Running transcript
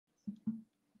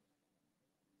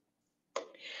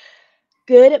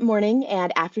Good morning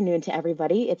and afternoon to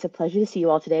everybody. It's a pleasure to see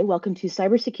you all today. Welcome to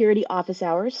Cybersecurity Office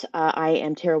Hours. I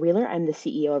am Tara Wheeler. I'm the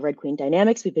CEO of Red Queen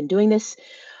Dynamics. We've been doing this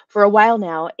for a while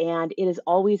now, and it is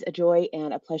always a joy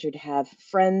and a pleasure to have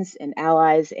friends and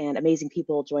allies and amazing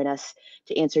people join us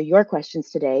to answer your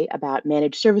questions today about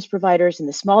managed service providers and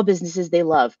the small businesses they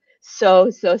love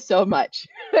so much.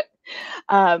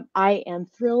 I am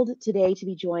thrilled today to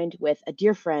be joined with a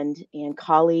dear friend and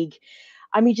colleague.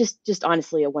 I mean, just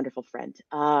honestly, a wonderful friend.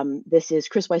 This is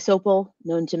Chris Wysopal,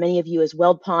 known to many of you as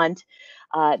Weld Pond,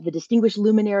 the distinguished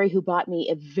luminary who bought me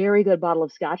a very good bottle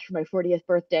of scotch for my 40th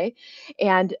birthday,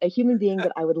 and a human being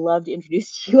that I would love to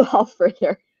introduce to you all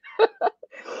further.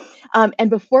 And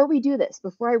before we do this,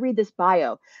 before I read this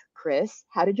bio, Chris,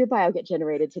 how did your bio get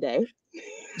generated today?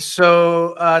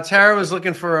 So Tara was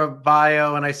looking for a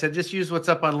bio, and I said, just use what's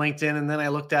up on LinkedIn. And then I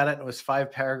looked at it, and it was 5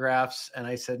 paragraphs, and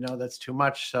I said, no, that's too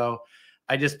much. So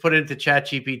I just put it into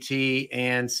ChatGPT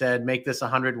and said, make this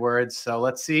 100 words. So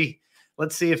let's see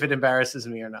if it embarrasses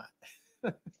me or not.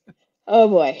 Oh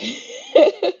boy.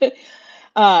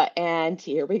 And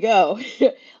here we go.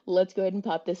 Let's go ahead and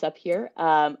pop this up here.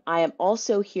 I am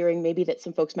also hearing maybe that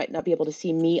some folks might not be able to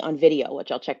see me on video,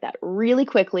 which I'll check that really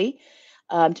quickly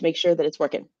to make sure that it's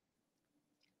working.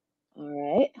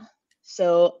 All right.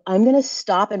 So I'm going to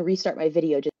stop and restart my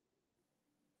video.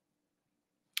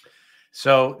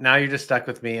 So now you're just stuck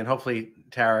with me, and hopefully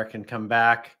Tara can come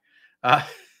back. But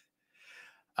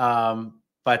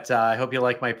I hope you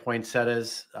like my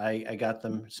poinsettias. I got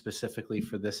them specifically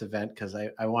for this event because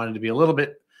I wanted to be a little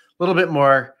bit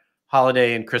more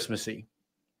holiday and Christmassy.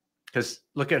 Because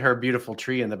look at her beautiful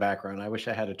tree in the background. I wish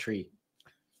I had a tree.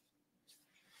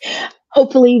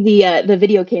 Hopefully the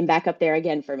video came back up there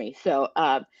again for me. So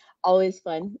always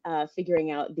fun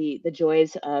figuring out the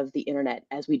joys of the internet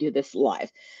as we do this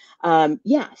live.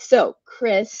 Yeah, so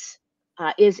Chris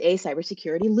is a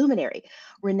cybersecurity luminary,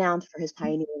 renowned for his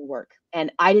pioneering work.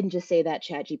 And I didn't just say that,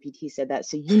 ChatGPT said that,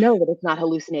 so you know that it's not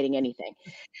hallucinating anything.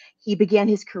 He began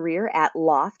his career at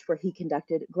Loft, where he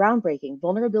conducted groundbreaking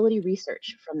vulnerability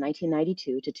research from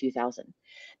 1992 to 2000.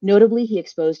 Notably, he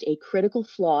exposed a critical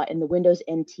flaw in the Windows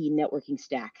NT networking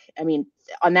stack. I mean,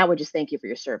 on that one, just thank you for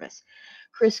your service.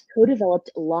 Chris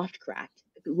co-developed LoftCrack,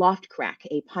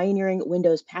 a pioneering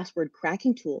Windows password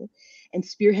cracking tool, and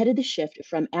spearheaded the shift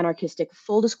from anarchistic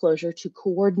full disclosure to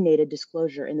coordinated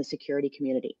disclosure in the security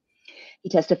community. He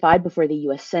testified before the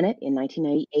U.S. Senate in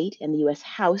 1998 and the U.S.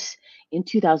 House in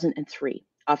 2003,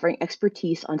 offering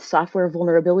expertise on software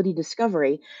vulnerability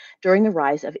discovery during the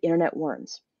rise of internet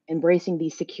worms. Embracing the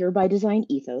secure by design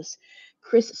ethos,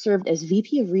 Chris served as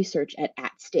VP of Research at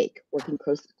Stake, working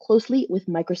closely with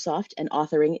Microsoft and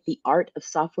authoring The Art of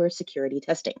Software Security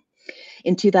Testing.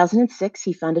 In 2006,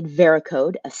 he founded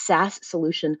Veracode, a SaaS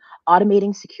solution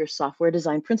automating secure software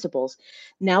design principles,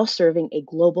 now serving a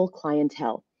global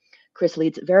clientele. Chris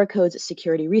leads Veracode's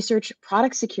security research,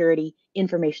 product security,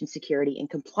 information security, and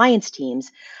compliance teams,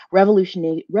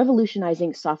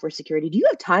 revolutionizing software security. Do you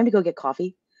have time to go get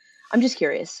coffee? I'm just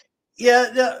curious.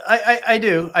 Yeah, I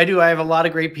do. I have a lot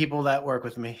of great people that work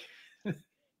with me.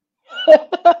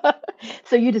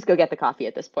 So you just go get the coffee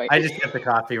at this point. I just get the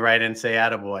coffee right and say,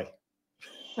 attaboy.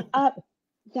 Uh,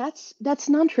 that's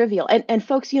non-trivial. And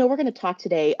folks, we're going to talk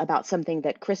today about something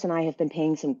that Chris and I have been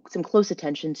paying some close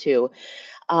attention to,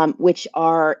 which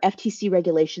are FTC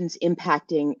regulations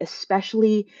impacting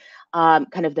especially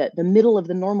kind of the middle of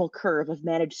the normal curve of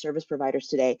managed service providers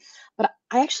today. But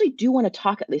I actually do want to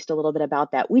talk at least a little bit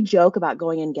about that. We joke about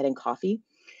going and getting coffee.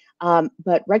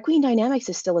 But Red Queen Dynamics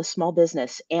is still a small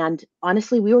business. And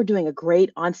honestly, we were doing a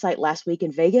great on-site last week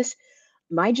in Vegas.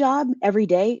 My job every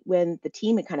day when the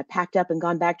team had kind of packed up and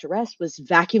gone back to rest was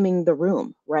vacuuming the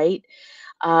room, right?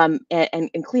 And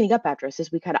cleaning up after us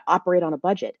as we kind of operate on a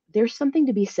budget. There's something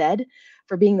to be said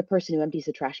for being the person who empties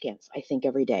the trash cans, I think,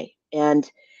 every day. And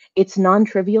it's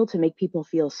non-trivial to make people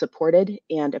feel supported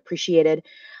and appreciated.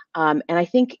 And I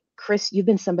think, Chris, you've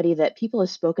been somebody that people have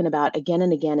spoken about again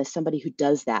and again as somebody who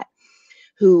does that,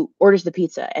 who orders the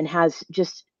pizza and has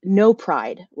just no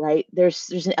pride, right? There's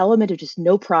an element of just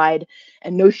no pride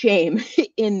and no shame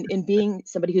in being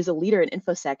somebody who's a leader in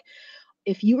InfoSec.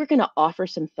 If you were going to offer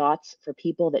some thoughts for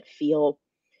people that feel,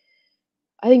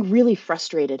 I think, really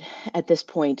frustrated at this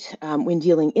point when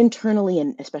dealing internally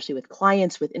and especially with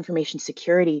clients with information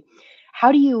security,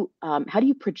 how do you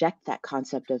project that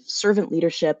concept of servant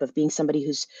leadership, of being somebody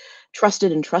who's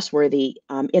trusted and trustworthy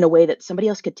in a way that somebody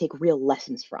else could take real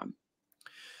lessons from?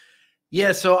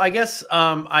 Yeah, so I guess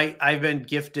I've been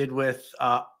gifted with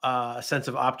a sense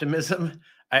of optimism.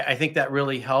 I think that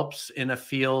really helps in a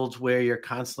field where you're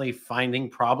constantly finding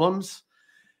problems.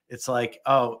 It's like,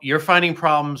 oh, you're finding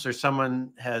problems, or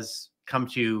someone has come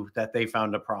to you that they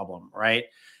found a problem, right?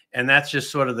 And that's just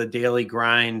sort of the daily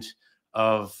grind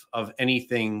of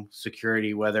anything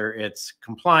security, whether it's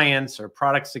compliance or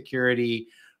product security,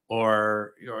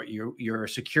 or you're a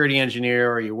security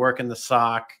engineer, or you work in the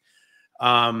SOC,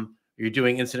 you're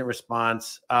doing incident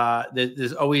response.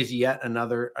 There's always yet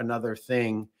another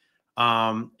thing,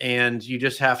 and you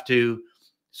just have to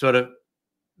sort of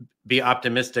be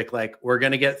optimistic. Like, we're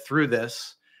going to get through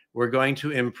this. We're going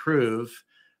to improve.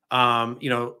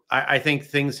 I think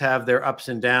things have their ups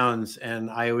and downs, and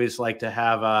I always like to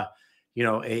have a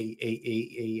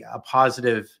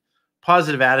positive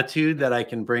attitude that I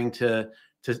can bring to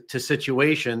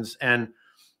situations. And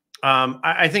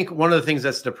I think one of the things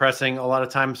that's depressing a lot of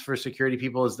times for security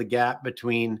people is the gap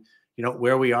between,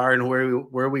 where we are and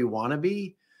where we want to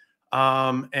be.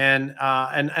 And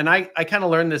I kind of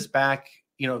learned this back,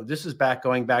 this is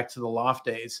going back to the loft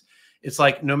days. It's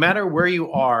like, no matter where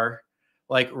you are,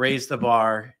 like, raise the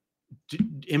bar,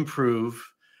 improve.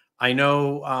 I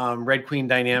know Red Queen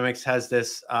Dynamics has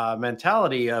this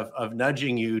mentality of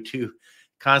nudging you to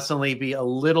constantly be a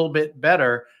little bit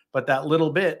better, but that little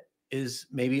bit is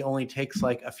maybe only takes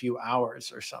like a few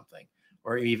hours or something,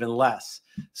 or even less.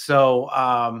 So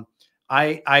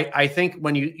I think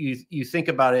when you think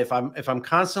about it, if I'm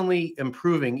constantly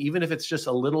improving, even if it's just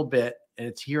a little bit and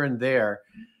it's here and there,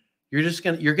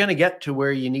 you're gonna get to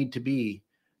where you need to be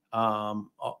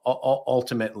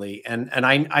ultimately. And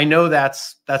I know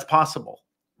that's possible,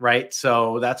 right?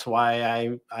 So that's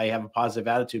why I have a positive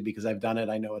attitude, because I've done it.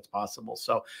 I know it's possible.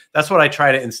 So that's what I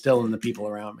try to instill in the people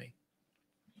around me.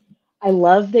 I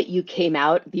love that you came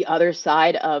out the other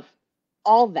side of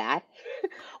all that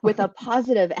with a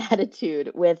positive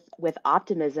attitude, with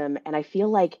optimism. And I feel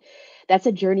like that's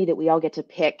a journey that we all get to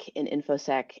pick in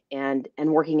InfoSec and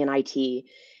working in IT.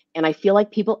 And I feel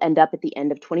like people end up at the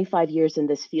end of 25 years in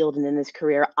this field and in this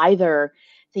career, either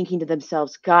thinking to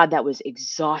themselves, God, that was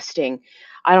exhausting.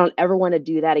 I don't ever want to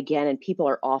do that again. And people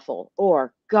are awful.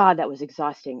 Or, God, that was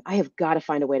exhausting. I have got to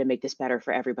find a way to make this better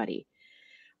for everybody.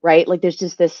 Right? Like, there's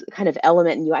just this kind of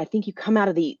element in you. I think you come out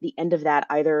of the end of that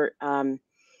either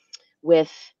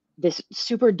with this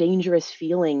super dangerous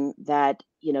feeling that,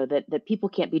 that people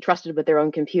can't be trusted with their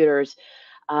own computers,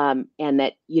 and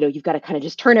that, you've got to kind of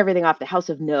just turn everything off. The house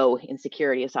of no in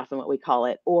security is often what we call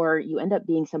it. Or you end up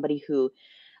being somebody who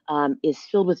is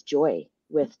filled with joy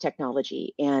with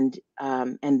technology, and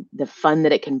the fun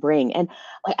that it can bring. And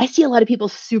like, I see a lot of people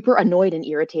super annoyed and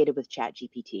irritated with Chat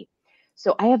GPT.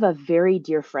 So I have a very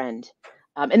dear friend,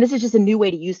 and this is just a new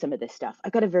way to use some of this stuff.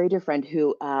 I've got a very dear friend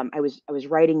who, I was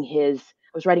writing a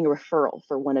referral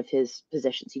for one of his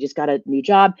positions. He just got a new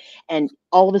job, and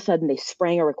all of a sudden they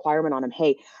sprang a requirement on him.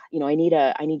 Hey, I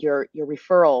need your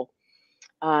referral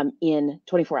in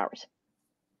 24 hours.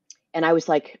 And I was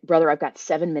like, brother, I've got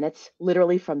 7 minutes,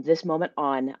 literally from this moment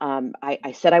on.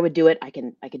 I said I would do it. I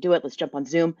could do it. Let's jump on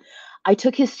Zoom. I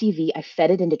took his CV, I fed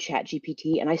it into Chat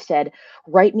GPT, and I said,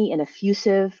 write me an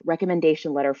effusive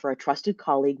recommendation letter for a trusted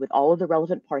colleague with all of the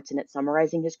relevant parts in it,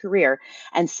 summarizing his career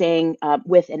and saying,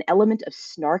 with an element of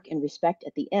snark and respect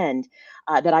at the end,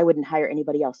 that I wouldn't hire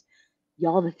anybody else.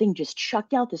 Y'all, the thing just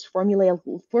chucked out this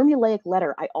formulaic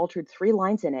letter. I altered 3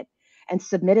 lines in it and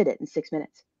submitted it in 6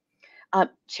 minutes.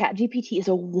 ChatGPT is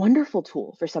a wonderful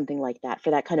tool for something like that, for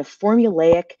that kind of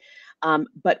formulaic,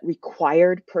 but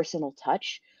required personal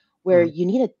touch, where you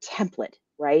need a template,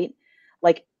 right?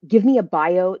 Like, give me a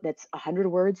bio that's 100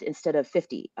 words instead of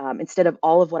 50, instead of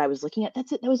all of what I was looking at.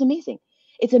 That's it. That was amazing.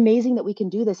 It's amazing that we can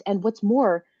do this. And what's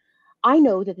more, I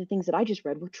know that the things that I just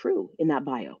read were true in that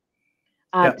bio.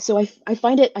 Yeah. So I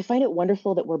find it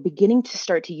wonderful that we're beginning to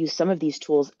start to use some of these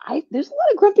tools. There's a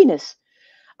lot of grumpiness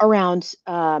around,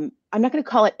 I'm not going to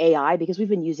call it AI, because we've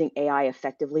been using AI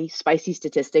effectively. Spicy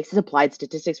statistics is applied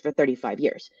statistics for 35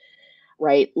 years,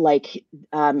 right? Like,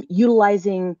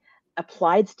 utilizing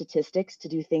applied statistics to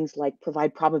do things like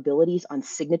provide probabilities on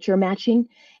signature matching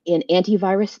in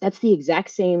antivirus. That's the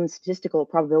exact same statistical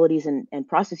probabilities and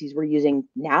processes we're using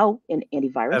now in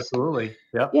antivirus. Absolutely.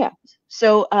 Yep. Yeah.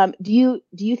 So, do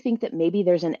you think that maybe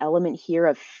there's an element here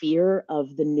of fear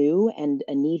of the new and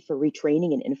a need for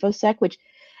retraining in InfoSec, which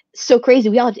so crazy.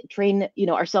 We all have to train,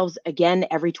 ourselves again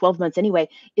every 12 months anyway.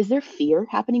 Is there fear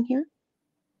happening here?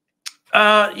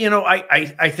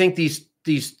 I think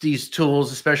these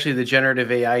tools, especially the generative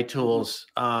AI tools,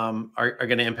 are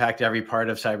going to impact every part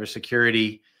of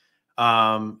cybersecurity.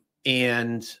 But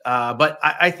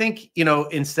I think,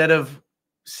 instead of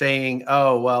saying,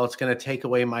 oh, well, it's going to take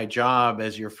away my job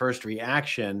as your first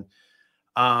reaction,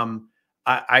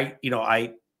 I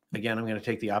again, I'm going to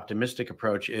take the optimistic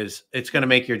approach, is it's going to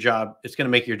make your job, it's going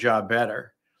to make your job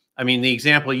better. I mean, the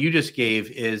example you just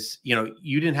gave is,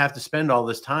 you didn't have to spend all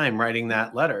this time writing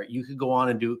that letter. You could go on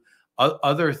and do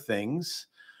other things.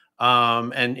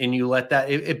 And you let that,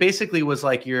 it basically was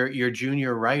like your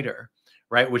junior writer,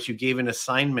 right? Which you gave an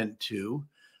assignment to.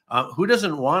 Who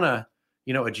doesn't want a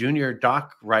junior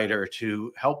doc writer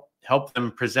to help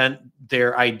them present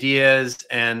their ideas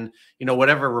and,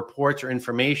 whatever reports or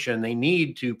information they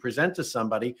need to present to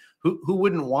somebody? Who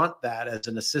wouldn't want that as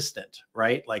an assistant,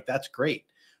 right? Like, that's great.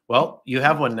 Well, you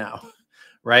have one now,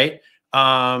 right?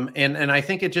 And I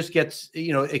think it just gets,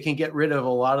 it can get rid of a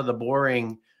lot of the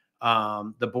boring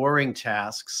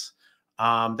tasks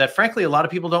that frankly a lot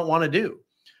of people don't want to do.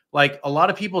 Like, a lot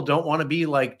of people don't want to be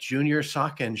like junior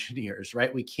SOC engineers,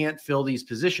 right? We can't fill these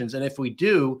positions. And if we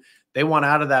do, they want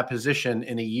out of that position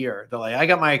in a year. They're like, I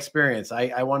got my experience.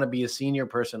 I want to be a senior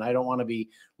person. I don't want to be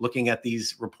looking at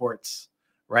these reports,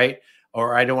 right?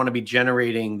 Or I don't want to be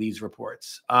generating these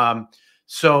reports.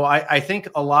 So I think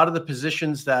a lot of the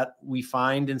positions that we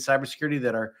find in cybersecurity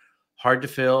that are hard to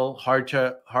fill, hard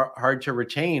to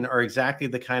retain, are exactly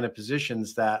the kind of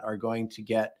positions that are going to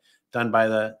get done by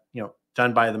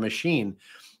the machine.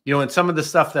 And some of the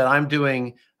stuff that I'm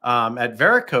doing at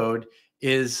Veracode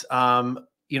is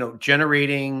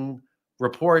generating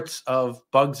reports of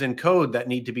bugs in code that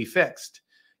need to be fixed.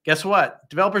 Guess what?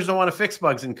 Developers don't want to fix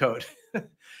bugs in code.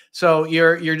 So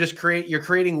you're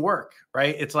creating work,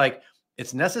 right? It's like,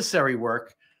 it's necessary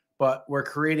work, but we're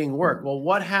creating work. Well,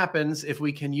 what happens if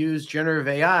we can use generative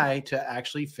AI to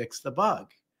actually fix the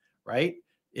bug, right?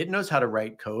 It knows how to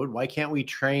write code. Why can't we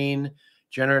train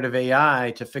generative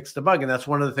AI to fix the bug? And that's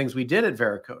one of the things we did at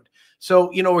Veracode.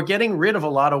 So, we're getting rid of a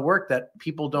lot of work that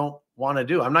people don't want to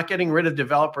do. I'm not getting rid of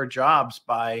developer jobs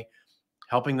by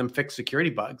helping them fix security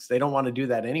bugs. They don't want to do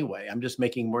that anyway. I'm just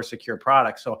making more secure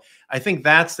products. So I think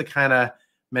that's the kind of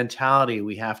mentality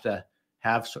we have to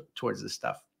have towards this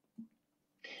stuff.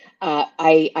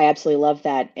 I absolutely love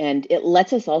that, and it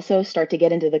lets us also start to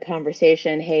get into the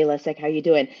conversation. Hey, Leszek, how you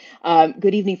doing?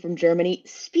 Good evening from Germany.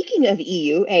 Speaking of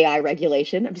EU AI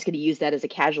regulation, I'm just going to use that as a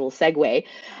casual segue.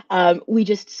 We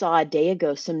just saw a day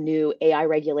ago some new AI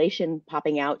regulation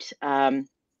popping out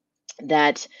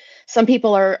that some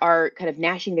people are kind of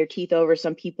gnashing their teeth over.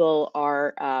 Some people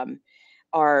are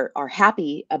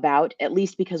happy about, at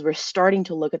least because we're starting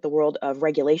to look at the world of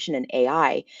regulation and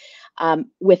AI.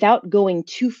 Without going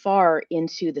too far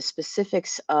into the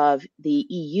specifics of the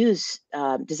EU's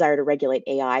desire to regulate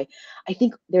AI, I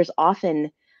think there's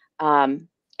often an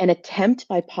attempt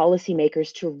by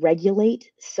policymakers to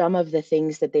regulate some of the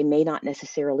things that they may not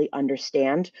necessarily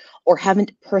understand or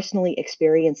haven't personally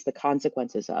experienced the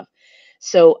consequences of.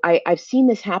 So I've seen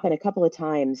this happen a couple of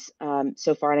times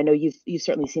so far, and I know you've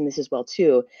certainly seen this as well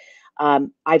too.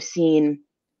 I've seen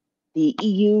the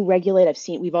EU regulate.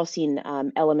 We've all seen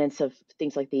elements of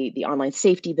things like the online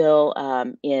safety bill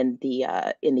in the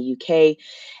UK,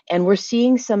 and we're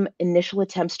seeing some initial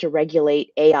attempts to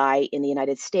regulate AI in the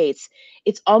United States.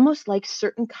 It's almost like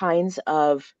certain kinds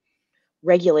of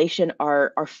regulation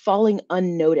are falling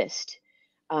unnoticed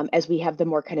as we have the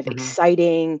more kind of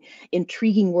exciting,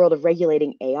 intriguing world of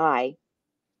regulating AI.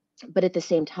 But at the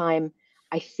same time,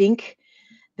 I think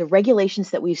the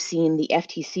regulations that we've seen the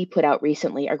FTC put out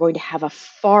recently are going to have a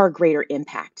far greater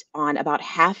impact on about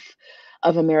half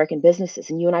of American businesses.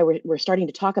 And you and I were starting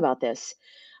to talk about this.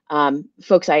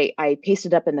 Folks, I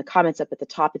pasted up in the comments up at the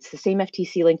top. It's the same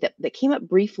FTC link that came up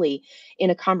briefly in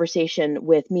a conversation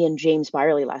with me and James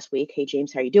Byerly last week. Hey,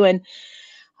 James, how are you doing?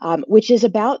 Which is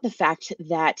about the fact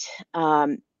that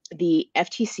the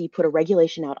FTC put a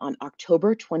regulation out on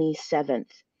October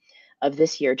 27th of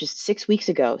this year, just 6 weeks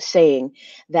ago, saying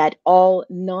that all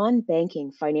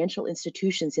non-banking financial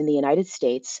institutions in the United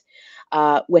States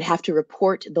would have to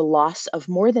report the loss of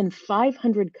more than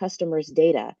 500 customers'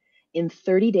 data in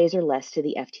 30 days or less to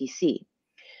the FTC.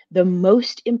 The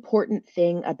most important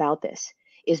thing about this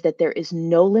is that there is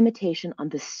no limitation on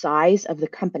the size of the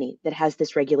company that has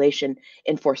this regulation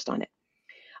enforced on it.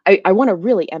 I want to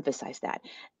really emphasize that.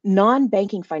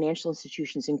 Non-banking financial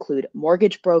institutions include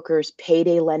mortgage brokers,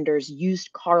 payday lenders,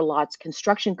 used car lots,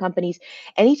 construction companies.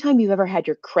 Anytime you've ever had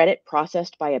your credit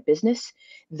processed by a business,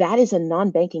 that is a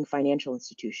non-banking financial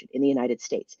institution in the United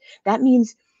States. That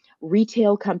means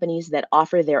retail companies that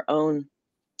offer their own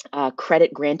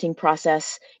credit granting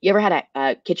process. You ever had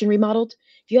a kitchen remodeled?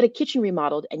 If you had a kitchen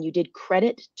remodeled and you did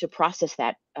credit to process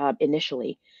that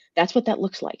initially, that's what that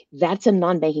looks like. That's a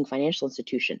non-banking financial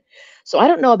institution. So I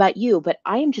don't know about you, but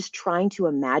I am just trying to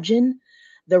imagine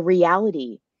the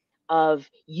reality of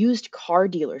used car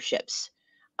dealerships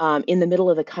in the middle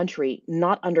of the country,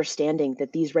 not understanding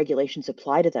that these regulations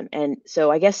apply to them. And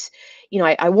so I guess,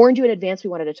 I warned you in advance we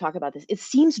wanted to talk about this. It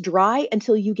seems dry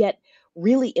until you get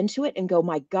really into it and go,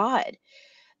 my God,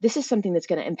 this is something that's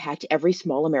going to impact every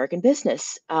small American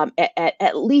business,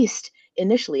 at least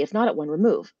initially, if not at one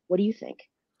remove. What do you think?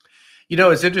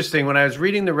 It's interesting. When I was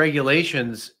reading the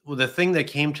regulations, well, the thing that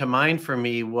came to mind for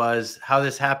me was how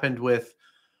this happened with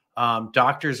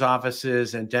doctors'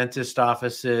 offices and dentist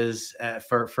offices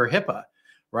for HIPAA,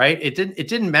 right? It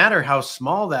didn't matter how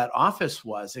small that office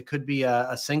was. It could be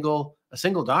a single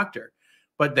doctor,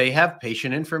 but they have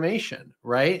patient information,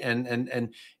 right?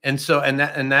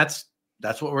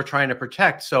 That's what we're trying to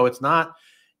protect. So it's not.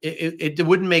 It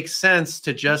wouldn't make sense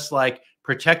to just like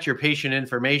protect your patient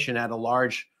information at a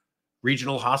large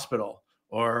regional hospital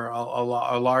or a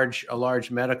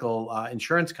large medical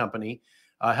insurance company,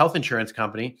 health insurance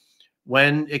company,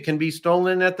 when it can be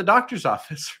stolen at the doctor's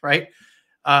office, right?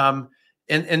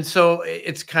 And so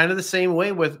it's kind of the same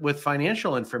way with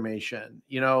financial information.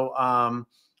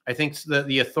 I think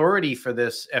the authority for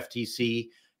this FTC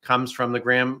comes from the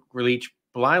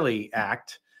Gramm-Leach-Bliley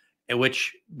Act,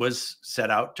 which was set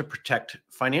out to protect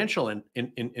financial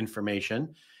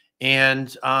information.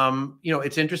 And,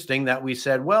 it's interesting that we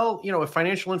said, well, if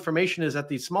financial information is at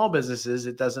these small businesses,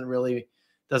 it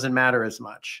doesn't matter as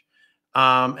much.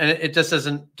 And it just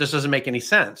doesn't make any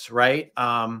sense. Right.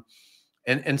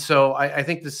 And so I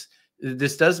think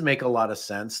this does make a lot of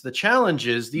sense. The challenge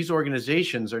is these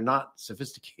organizations are not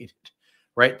sophisticated,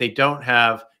 right? They don't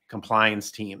have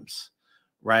compliance teams,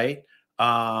 right?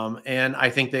 And I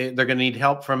think they're going to need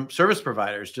help from service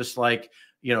providers, just like,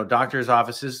 doctors'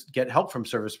 offices get help from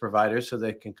service providers so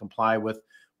they can comply with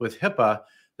HIPAA.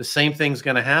 The same thing's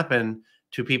going to happen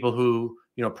to people who,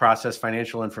 process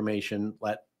financial information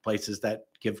at places that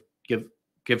give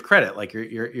credit, like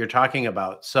you're talking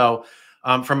about. So,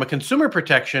 from a consumer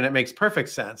protection, it makes perfect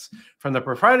sense. From the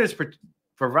provider's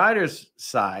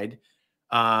side,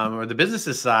 or the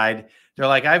business's side, they're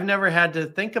like, I've never had to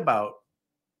think about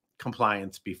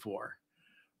compliance before.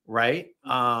 Right.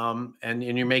 And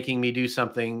you're making me do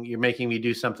something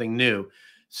new.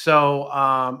 So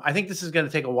I think this is going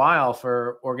to take a while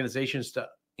for organizations to,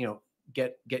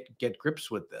 get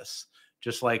grips with this,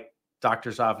 just like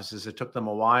doctors' offices. It took them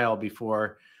a while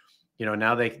before,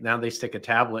 now they stick a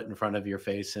tablet in front of your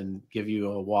face and give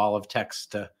you a wall of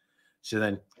text to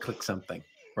then click something.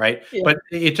 Right. Yeah. But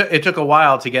it took a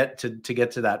while to get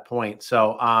to that point.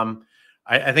 So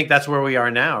I think that's where we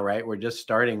are now, right? We're just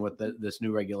starting with this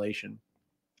new regulation.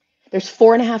 There's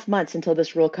 4.5 months until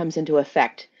this rule comes into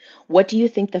effect. What do you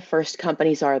think the first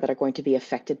companies are that are going to be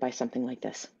affected by something like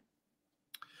this?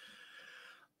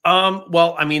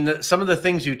 Well, I mean, some of the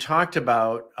things you talked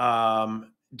about,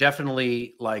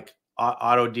 definitely like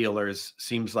auto dealers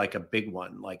seems like a big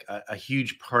one. Like a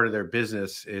huge part of their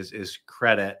business is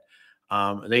credit.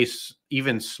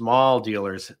 Even small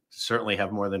dealers certainly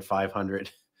have more than 500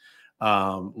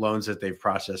 loans that they've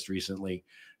processed recently.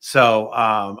 So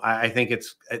I think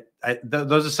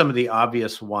those are some of the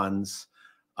obvious ones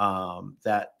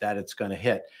that it's going to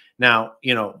hit. Now,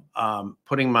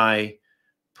 putting my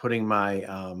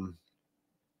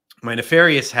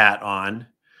nefarious hat on,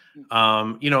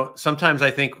 sometimes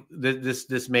I think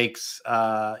this makes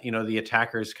the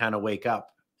attackers kind of wake up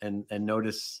and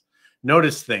notice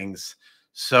things.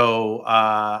 So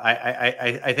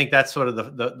I think that's sort of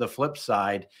the flip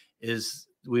side. Is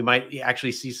we might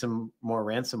actually see some more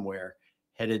ransomware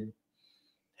headed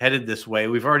this way.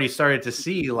 We've already started to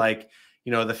see, like,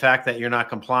 the fact that you're not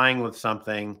complying with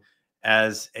something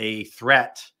as a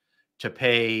threat to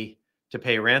pay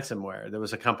ransomware. There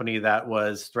was a company that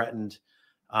was threatened.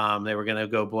 They were going to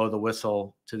go blow the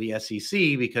whistle to the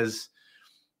SEC because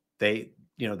they,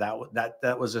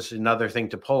 that was just another thing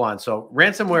to pull on. So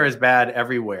ransomware is bad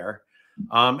everywhere.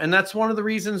 And that's one of the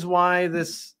reasons why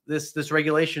this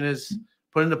regulation is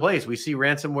put into place. We see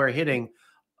ransomware hitting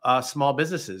small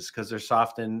businesses because they're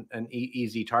soft and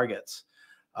easy targets.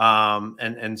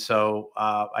 And so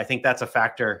I think that's a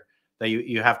factor that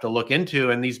you have to look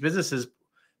into. And these businesses,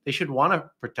 they should want to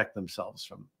protect themselves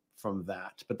from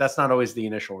that. But that's not always the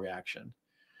initial reaction.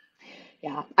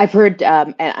 Yeah, I've heard,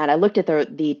 and I looked at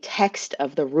the text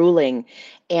of the ruling,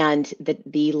 and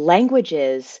the language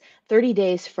is 30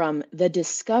 days from the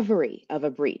discovery of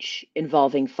a breach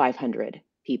involving 500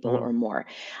 people or more.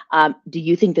 Do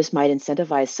you think this might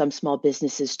incentivize some small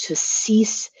businesses to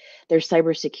cease their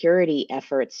cybersecurity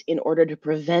efforts in order to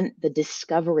prevent the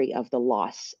discovery of the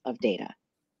loss of data?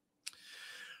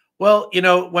 Well,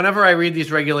 whenever I read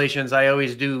these regulations, I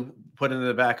always do put in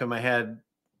the back of my head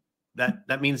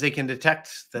that means they can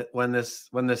detect that when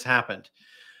this happened.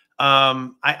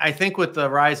 I think with the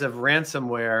rise of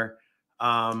ransomware,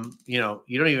 you know,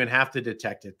 you don't even have to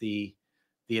detect it. The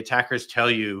attackers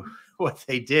tell you what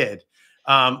they did,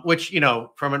 which, you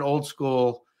know, from an old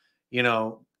school, you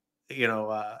know, you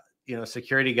know,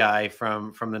 security guy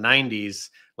from the 90s,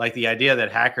 like the idea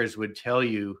that hackers would tell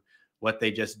you what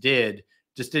they just did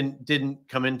just didn't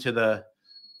come into the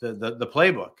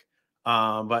playbook.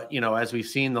 But you know, as we've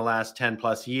seen the last 10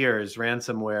 plus years,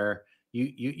 ransomware,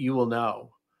 you will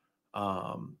know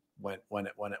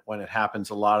when it happens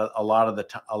a lot of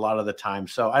the time.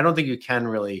 So I don't think you can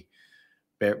really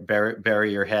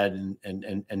bury your head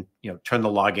and you know, turn the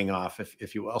logging off,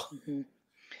 if you will. Mhm.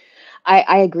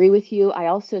 I agree with you. I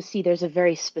also see there's a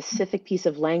very specific piece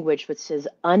of language which says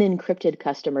unencrypted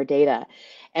customer data.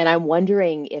 And I'm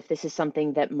wondering if this is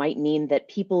something that might mean that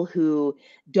people who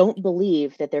don't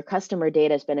believe that their customer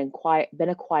data has been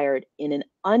acquired in an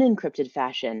unencrypted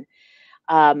fashion,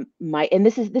 my and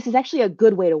this is actually a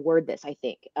good way to word this, I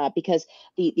think, because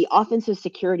the offensive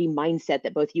security mindset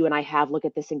that both you and I have look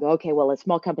at this and go, okay, well, a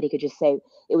small company could just say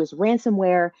it was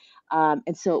ransomware,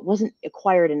 and so it wasn't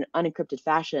acquired in an unencrypted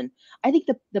fashion. I think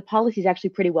the policy is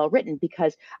actually pretty well written,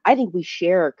 because I think we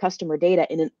share customer data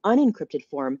in an unencrypted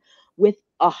form with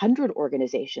 100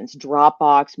 organizations: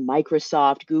 Dropbox,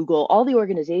 Microsoft, Google, all the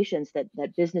organizations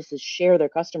that businesses share their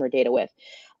customer data with.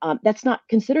 That's not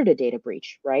considered a data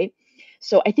breach, right?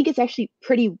 So I think it's actually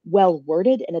pretty well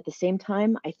worded. And at the same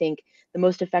time, I think the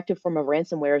most effective form of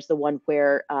ransomware is the one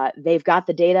where they've got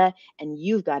the data and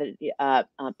you've got it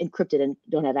encrypted and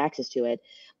don't have access to it,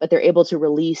 but they're able to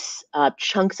release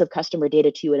chunks of customer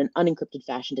data to you in an unencrypted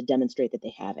fashion to demonstrate that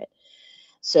they have it.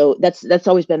 So that's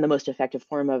always been the most effective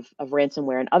form of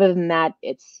ransomware. And other than that,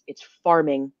 it's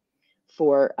farming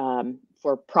for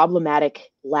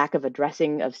problematic lack of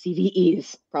addressing of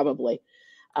CVEs, probably.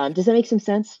 Does that make some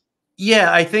sense?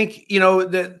 Yeah, I think, you know,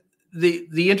 the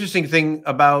interesting thing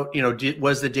about, you know,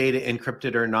 was the data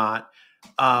encrypted or not,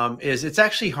 is it's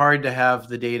actually hard to have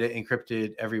the data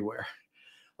encrypted everywhere.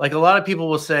 Like a lot of people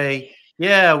will say,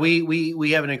 yeah, we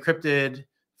have an encrypted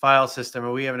file system,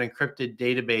 or we have an encrypted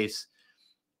database.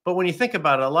 But when you think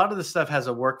about it, a lot of the stuff has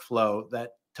a workflow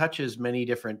that touches many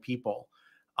different people.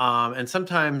 And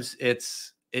sometimes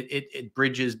it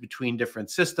bridges between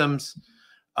different systems.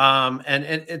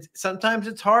 And sometimes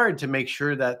it's hard to make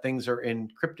sure that things are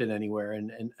encrypted anywhere.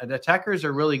 And attackers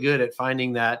are really good at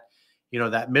finding that, you know,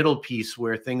 that middle piece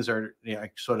where things are, you know,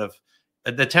 sort of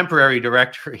the temporary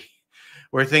directory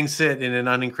where things sit in an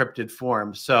unencrypted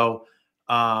form. So,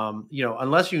 you know,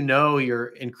 unless you know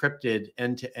you're encrypted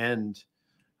end to end,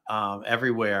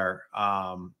 everywhere,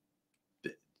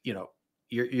 you know,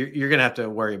 you're going to have to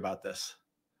worry about this.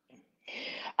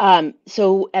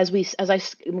 So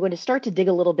I'm going to start to dig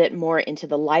a little bit more into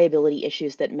the liability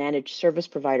issues that managed service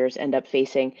providers end up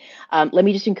facing. Let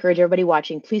me just encourage everybody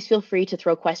watching, please feel free to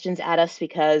throw questions at us,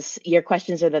 because your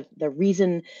questions are the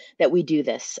reason that we do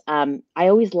this. I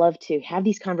always love to have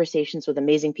these conversations with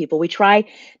amazing people. We try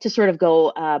to sort of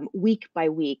go week by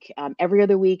week. Every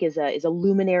other week is a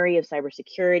luminary of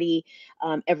cybersecurity.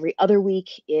 Every other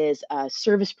week is a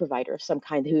service provider of some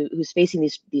kind who's facing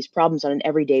these problems on an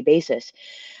everyday basis.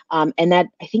 And that,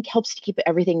 I think, helps to keep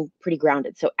everything pretty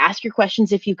grounded. So ask your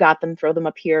questions if you've got them, throw them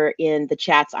up here in the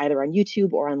chats, either on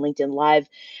YouTube or on LinkedIn Live.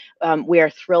 We are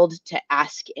thrilled to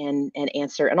ask and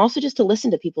answer, and also just to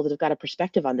listen to people that have got a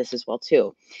perspective on this as well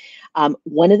too.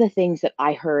 One of the things that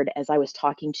I heard as I was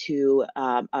talking to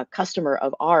a customer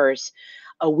of ours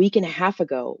a week and a half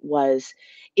ago was,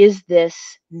 is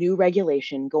this new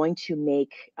regulation going to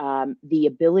make the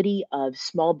ability of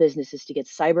small businesses to get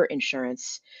cyber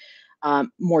insurance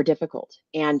more difficult?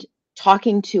 And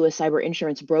talking to a cyber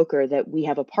insurance broker that we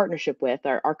have a partnership with,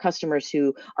 our customers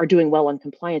who are doing well on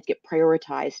compliance get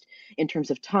prioritized in terms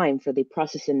of time for the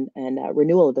process and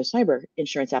renewal of their cyber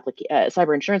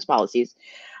insurance policies.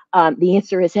 The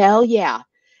answer is hell yeah.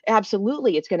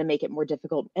 Absolutely, it's going to make it more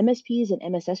difficult. MSPs and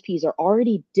MSSPs are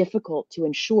already difficult to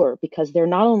insure because they're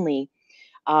not only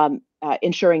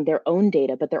ensuring their own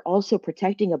data, but they're also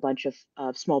protecting a bunch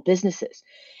of small businesses.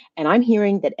 And I'm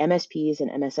hearing that MSPs and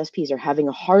MSSPs are having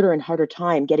a harder and harder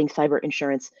time getting cyber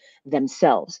insurance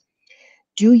themselves.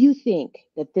 Do you think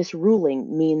that this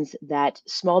ruling means that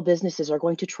small businesses are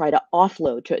going to try to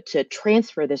offload, to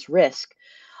transfer this risk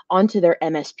onto their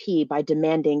MSP by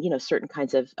demanding, certain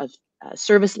kinds of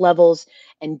service levels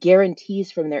and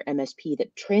guarantees from their MSP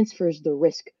that transfers the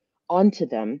risk onto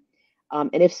them?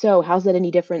 And if so, how's that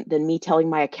any different than me telling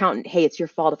my accountant, hey, it's your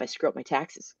fault if I screw up my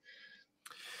taxes?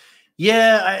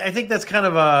 Yeah, I think that's kind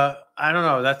of I don't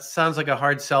know. That sounds like a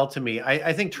hard sell to me.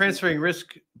 I think Mhm. transferring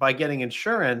risk by getting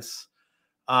insurance,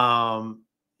 um,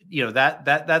 you know,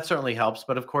 that certainly helps.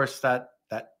 But of course, that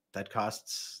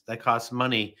costs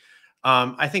money.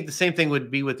 I think the same thing would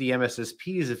be with the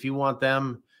MSSPs. If you want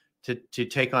them to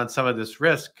take on some of this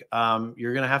risk,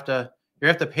 you're going to have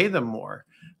to pay them more.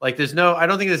 Like I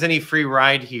don't think there's any free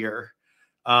ride here,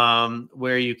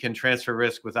 where you can transfer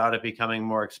risk without it becoming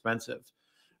more expensive.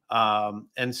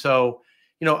 And so,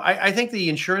 you know, I think the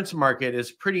insurance market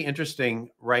is pretty interesting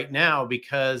right now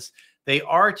because they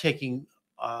are taking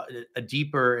a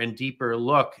deeper and deeper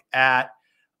look at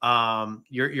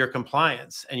your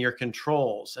compliance and your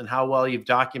controls and how well you've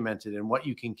documented and what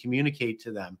you can communicate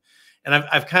to them. And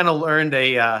I've kind of learned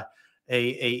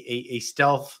a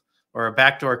stealth or a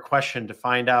backdoor question to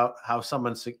find out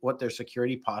what their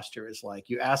security posture is like.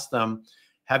 You ask them,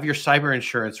 have your cyber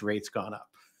insurance rates gone up?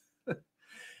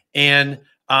 And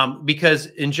because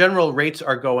in general, rates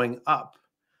are going up.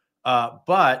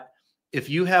 But if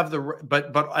you have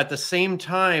but at the same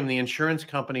time, the insurance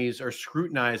companies are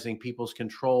scrutinizing people's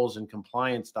controls and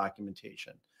compliance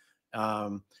documentation.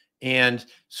 And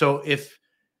so if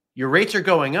your rates are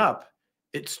going up,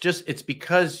 it's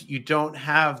because you don't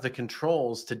have the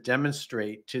controls to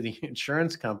demonstrate to the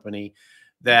insurance company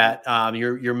that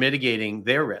you're mitigating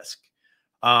their risk.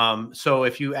 So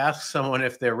if you ask someone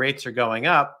if their rates are going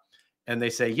up and they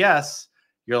say yes,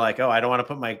 you're like, oh, I don't want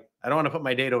to put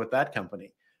my data with that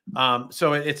company.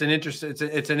 So it's an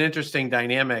interesting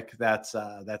dynamic that's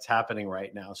happening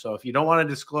right now. So if you don't want to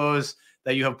disclose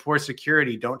that you have poor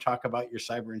security, don't talk about your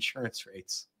cyber insurance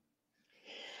rates.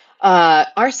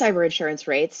 Our cyber insurance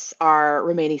rates are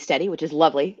remaining steady, which is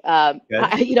lovely.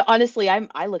 Honestly,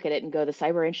 I look at it and go, the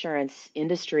cyber insurance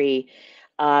industry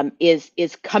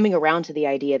is coming around to the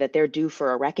idea that they're due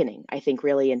for a reckoning. I think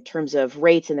really in terms of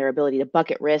rates and their ability to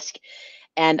bucket risk,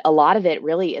 and a lot of it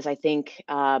really is, I think,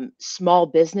 small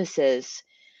businesses.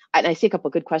 And I see a couple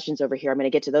of good questions over here. I'm going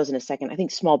to get to those in a second. I think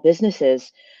small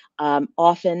businesses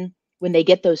often, when they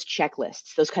get those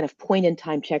checklists, those kind of point in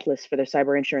time checklists for their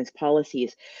cyber insurance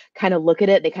policies, kind of look at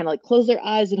it, they kind of like close their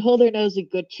eyes and hold their nose and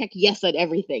go check yes on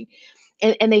everything.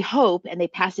 And they hope, and they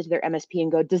pass it to their MSP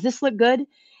and go, does this look good?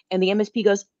 And the MSP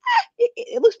goes,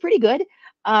 it looks pretty good.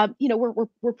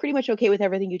 We're pretty much okay with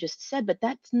everything you just said, but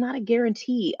that's not a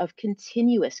guarantee of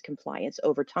continuous compliance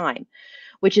over time,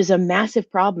 which is a massive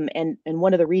problem. And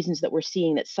one of the reasons that we're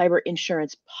seeing that cyber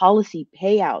insurance policy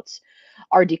payouts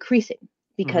are decreasing,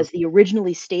 because the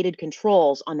originally stated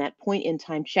controls on that point in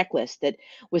time checklist that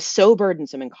was so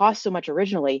burdensome and cost so much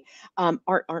originally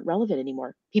aren't relevant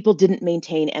anymore. People didn't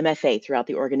maintain MFA throughout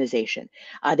the organization.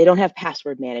 They don't have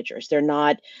password managers. They're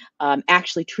not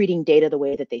actually treating data the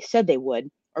way that they said they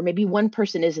would. Or maybe one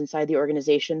person is inside the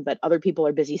organization, but other people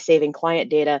are busy saving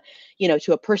client data,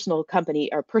 to a personal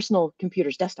company or personal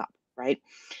computer's desktop, right?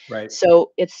 Right.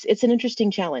 So it's an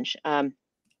interesting challenge.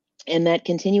 And that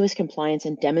continuous compliance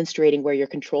and demonstrating where your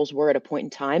controls were at a point in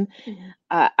time,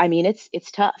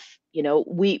 it's tough.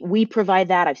 We provide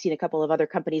that. I've seen a couple of other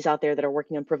companies out there that are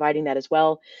working on providing that as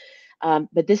well.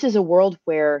 But this is a world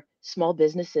where small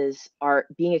businesses are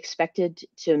being expected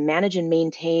to manage and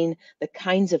maintain the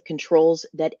kinds of controls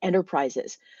that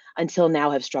enterprises until now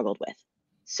have struggled with.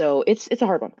 So it's a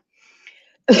hard one.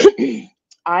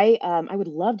 I would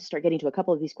love to start getting to a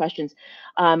couple of these questions.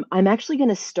 I'm actually going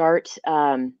to start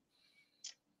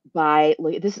by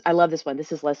this. I love this one.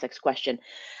 This is Lesek's question.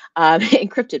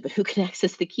 Encrypted, but who can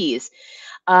access the keys?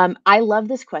 I love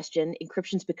this question.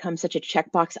 Encryption's become such a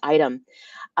checkbox item.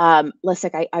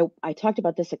 Lesek, I talked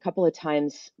about this a couple of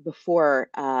times before,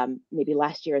 maybe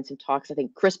last year in some talks. I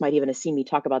think Chris might even have seen me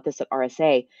talk about this at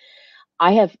RSA.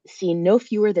 I have seen no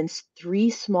fewer than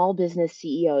 3 small business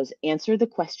CEOs answer the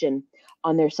question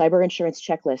on their cyber insurance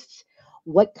checklists: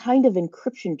 what kind of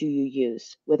encryption do you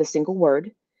use? With a single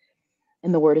word,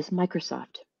 and the word is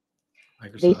Microsoft.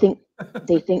 They think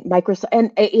Microsoft,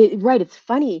 and right. It's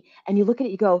funny, and you look at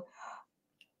it, you go,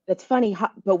 "That's funny,"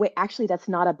 but wait, actually, that's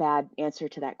not a bad answer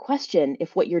to that question.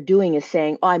 If what you're doing is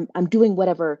saying, "Oh, I'm doing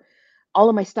whatever, all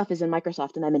of my stuff is in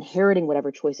Microsoft, and I'm inheriting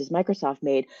whatever choices Microsoft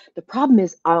made." The problem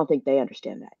is, I don't think they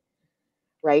understand that,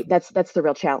 right? That's the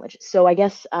real challenge. So I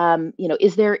guess,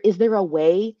 is there a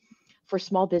way for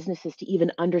small businesses to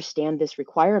even understand this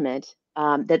requirement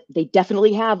that they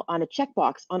definitely have on a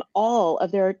checkbox on all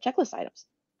of their checklist items?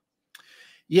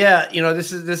 Yeah,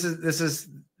 this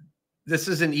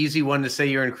is an easy one to say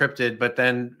you're encrypted, but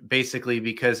then basically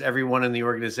because everyone in the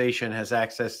organization has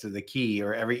access to the key,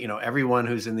 or everyone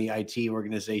who's in the IT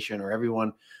organization, or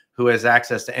everyone who has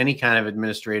access to any kind of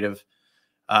administrative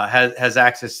has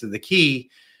access to the key,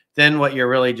 then what you're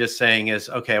really just saying is,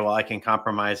 okay, well, I can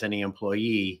compromise any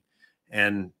employee,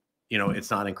 and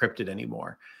it's not encrypted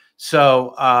anymore.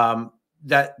 So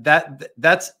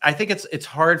that's I think it's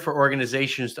hard for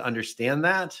organizations to understand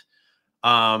that.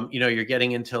 You're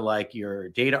getting into like your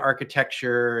data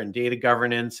architecture and data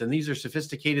governance, and these are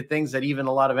sophisticated things that even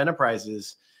a lot of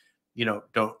enterprises,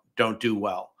 don't do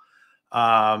well.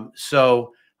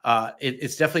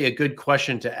 It's definitely a good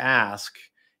question to ask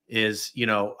is,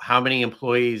 how many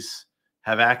employees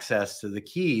have access to the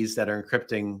keys that are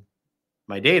encrypting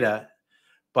my data?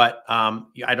 But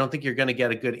I don't think you're going to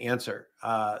get a good answer.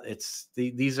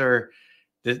 These are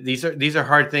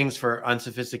hard things for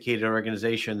unsophisticated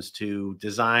organizations to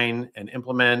design and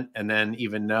implement, and then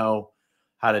even know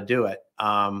how to do it.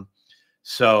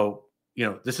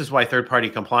 This is why third-party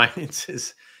compliance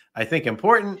is, I think,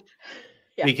 important.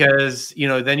 Yeah. Because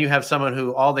then you have someone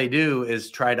who all they do is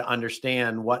try to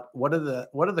understand what are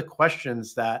the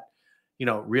questions that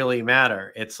really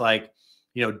matter. It's like,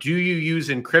 do you use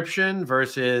encryption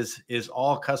versus is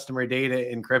all customer data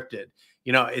encrypted?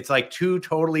 It's like two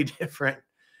totally different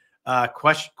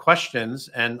questions,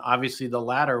 and obviously the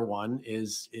latter one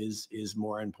is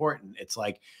more important. It's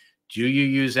like, do you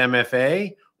use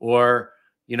MFA, or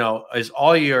is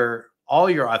all your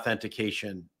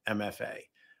authentication MFA?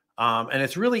 And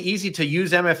it's really easy to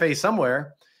use MFA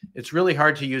somewhere. It's really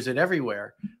hard to use it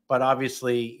everywhere. But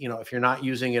obviously, if you're not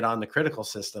using it on the critical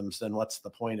systems, then what's the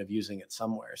point of using it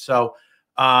somewhere? So,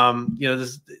 you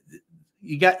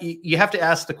have to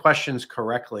ask the questions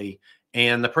correctly,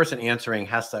 and the person answering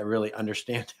has to really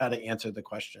understand how to answer the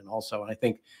question also. And I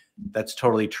think that's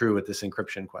totally true with this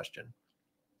encryption question.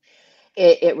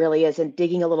 It really is. And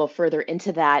digging a little further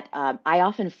into that, I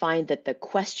often find that the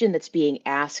question that's being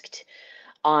asked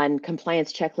on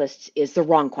compliance checklists is the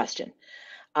wrong question.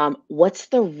 What's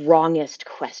the wrongest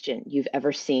question you've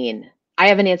ever seen? I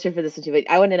have an answer for this one too, but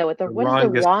I want to know what is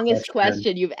the wrongest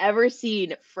question you've ever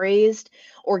seen phrased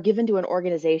or given to an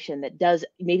organization that does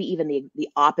maybe even the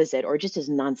opposite, or just is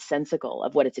nonsensical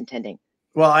of what it's intending?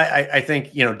 Well, I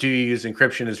think, do you use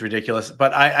encryption is ridiculous,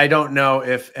 but I don't know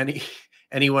if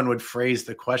anyone would phrase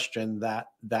the question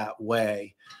that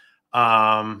way.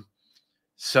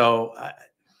 So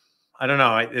I don't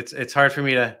know. It's hard for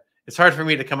me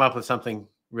to come up with something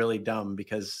really dumb,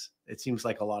 because it seems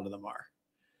like a lot of them are.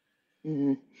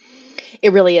 Mm-hmm.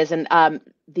 It really is. And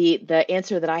the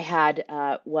answer that I had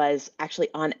was actually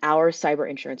on our cyber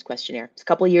insurance questionnaire. It's a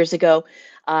couple of years ago.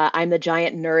 I'm the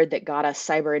giant nerd that got us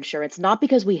cyber insurance, not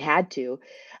because we had to,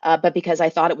 but because I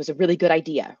thought it was a really good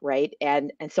idea, right?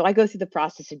 And so I go through the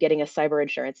process of getting a cyber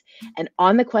insurance. And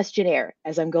on the questionnaire,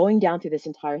 as I'm going down through this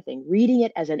entire thing, reading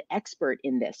it as an expert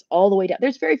in this all the way down,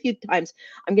 there's very few times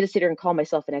I'm going to sit here and call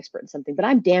myself an expert in something, but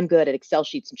I'm damn good at Excel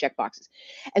sheets and checkboxes.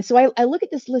 And so I look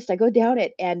at this list, I go down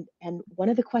it, and one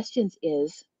of the questions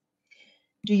is,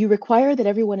 do you require that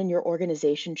everyone in your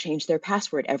organization change their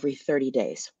password every 30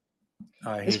 days?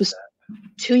 This was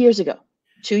 2 years ago.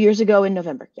 2 years ago in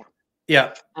November. Yeah.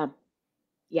 Yeah.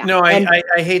 Yeah. No, I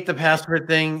hate the password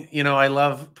thing. I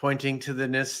love pointing to the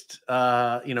NIST,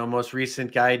 most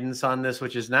recent guidance on this,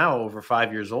 which is now over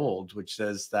 5 years old, which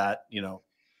says that, no,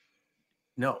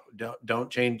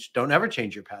 don't ever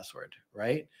change your password,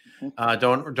 right?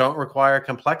 Mm-hmm. Don't require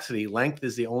complexity. Length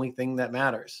is the only thing that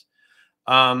matters.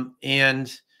 But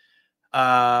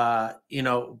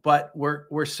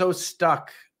we're so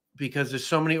stuck because there's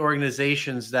so many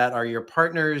organizations that are your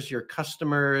partners, your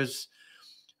customers,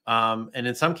 and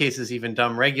in some cases even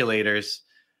dumb regulators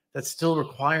that still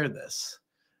require this.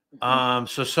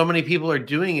 Mm-hmm. So many people are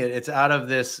doing it. It's out of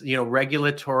this,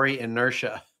 regulatory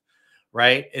inertia,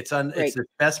 right? It's the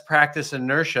best practice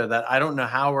inertia that I don't know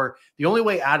how the only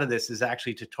way out of this is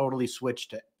actually to totally switch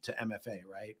to MFA,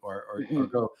 right? Or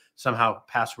go somehow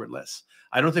passwordless.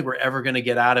 I don't think we're ever going to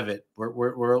get out of it.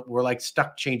 We're like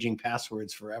stuck changing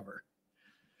passwords forever.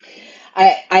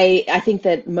 I think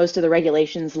that most of the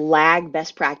regulations lag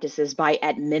best practices by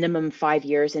at minimum 5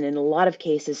 years, and in a lot of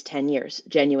cases 10 years,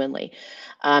 genuinely.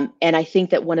 And I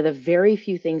think that one of the very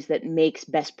few things that makes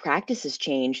best practices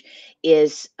change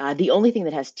is the only thing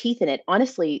that has teeth in it.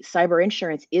 Honestly, cyber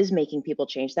insurance is making people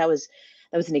change. That was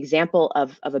an example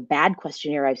of a bad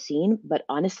questionnaire I've seen. But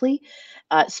honestly,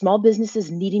 small businesses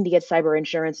needing to get cyber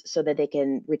insurance so that they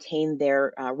can retain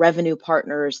their revenue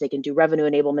partners, they can do revenue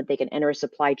enablement, they can enter a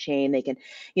supply chain, they can,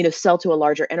 sell to a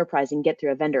larger enterprise and get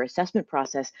through a vendor assessment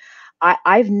process.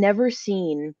 I've never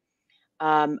seen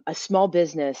a small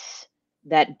business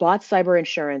that bought cyber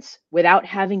insurance without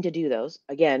having to do those,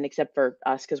 again, except for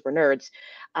us because we're nerds,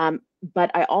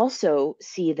 But I also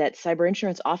see that cyber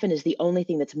insurance often is the only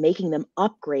thing that's making them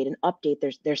upgrade and update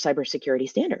their cybersecurity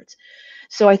standards.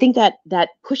 So I think that that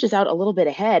pushes out a little bit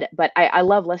ahead. But I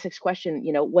love Lessig's question.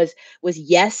 Was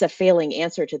yes a failing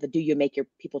answer to the do you make your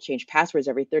people change passwords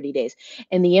every 30 days?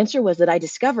 And the answer was that I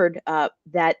discovered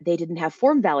that they didn't have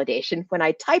form validation when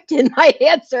I typed in my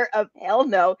answer of hell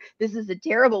no, this is a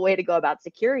terrible way to go about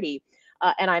security.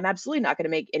 And I'm absolutely not going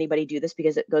to make anybody do this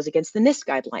because it goes against the NIST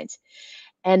guidelines.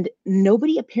 And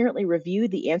nobody apparently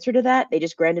reviewed the answer to that. They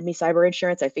just granted me cyber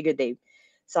insurance. I figured they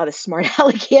saw the smart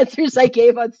aleck answers I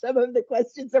gave on some of the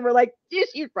questions and were like,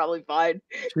 she's probably fine.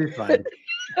 She's fine.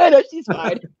 I know she's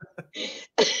fine.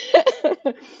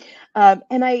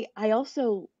 And I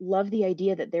also love the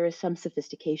idea that there is some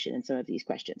sophistication in some of these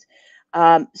questions.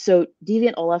 So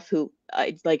Deviant Olaf, who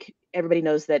like everybody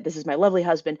knows that this is my lovely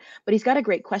husband, but he's got a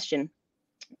great question.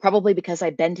 Probably because I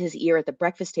bend his ear at the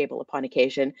breakfast table upon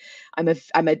occasion. I'm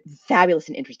a fabulous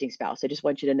and interesting spouse. I just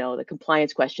want you to know the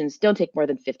compliance questions don't take more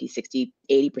than 50, 60,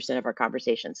 80% of our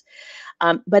conversations.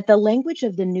 But the language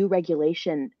of the new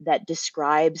regulation that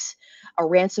describes a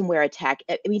ransomware attack,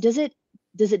 I mean, does it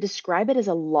describe it as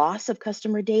a loss of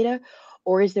customer data,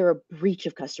 or is there a breach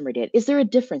of customer data? Is there a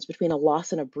difference between a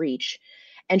loss and a breach?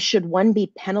 And should one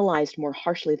be penalized more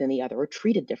harshly than the other or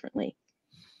treated differently?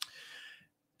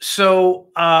 So,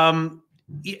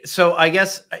 so I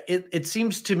guess it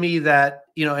seems to me that,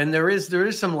 and there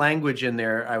is some language in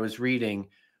there I was reading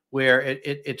where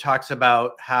it talks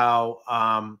about how,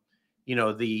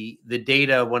 the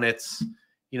data when it's,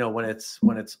 when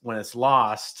it's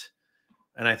lost,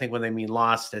 and I think when they mean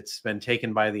lost, it's been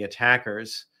taken by the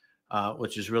attackers,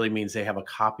 which just really means they have a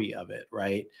copy of it,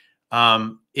 right?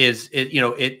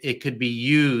 It could be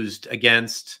used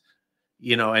against,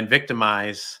 and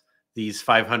victimize these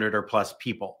 500 or plus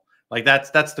people. Like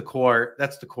that's the core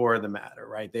of the matter,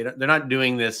 right? They're not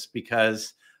doing this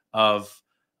because of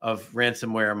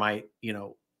ransomware might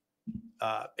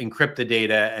encrypt the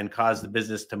data and cause the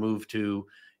business to move to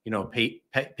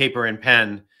paper and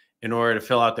pen in order to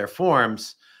fill out their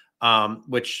forms,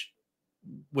 which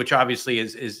obviously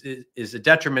is a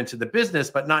detriment to the business,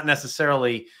 but not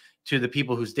necessarily to the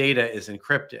people whose data is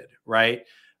encrypted, right?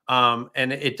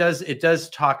 And it does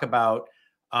talk about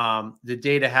the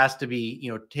data has to be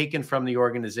taken from the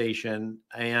organization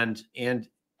and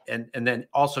then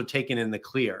also taken in the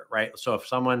clear, right? So if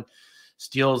someone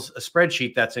steals a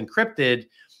spreadsheet that's encrypted,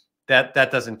 that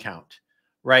doesn't count,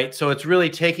 right? So it's really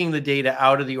taking the data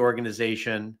out of the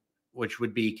organization, which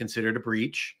would be considered a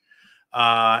breach,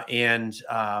 and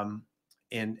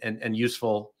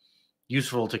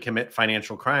useful to commit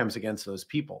financial crimes against those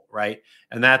people, right?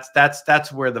 And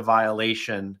that's where the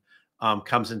violation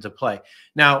comes into play.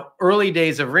 Now, early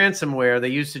days of ransomware, they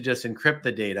used to just encrypt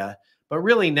the data, but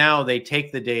really now they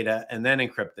take the data and then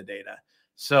encrypt the data.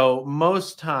 So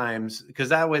most times, because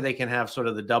that way they can have sort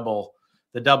of the double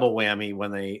whammy when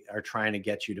they are trying to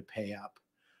get you to pay up.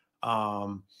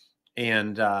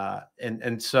 And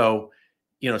so,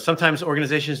 sometimes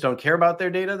organizations don't care about their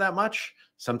data that much.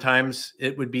 Sometimes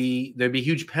there'd be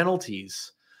huge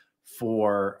penalties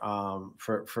for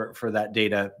that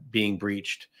data being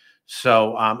breached.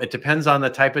 So it depends on the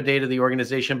type of data the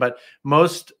organization, but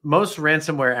most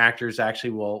ransomware actors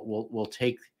actually will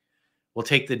take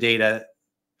the data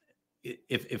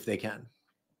if they can.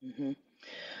 Mm-hmm.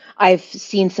 I've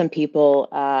seen some people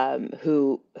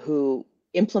who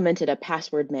implemented a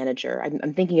password manager.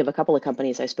 I'm thinking of a couple of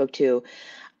companies I spoke to.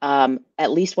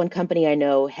 At least one company I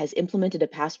know has implemented a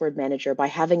password manager by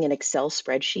having an Excel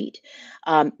spreadsheet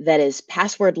that is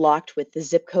password locked with the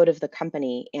zip code of the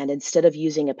company. And instead of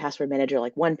using a password manager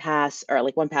like OnePass or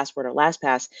like OnePassword or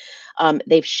LastPass,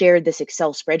 they've shared this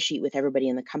Excel spreadsheet with everybody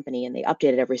in the company and they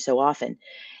update it every so often.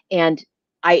 And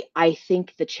I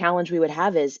think the challenge we would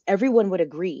have is everyone would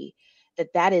agree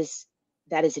that that is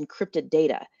encrypted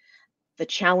data. The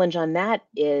challenge on that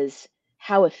is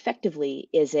how effectively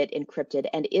is it encrypted?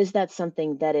 And is that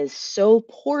something that is so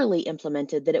poorly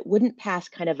implemented that it wouldn't pass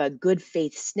kind of a good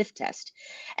faith sniff test?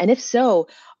 And if so,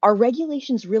 are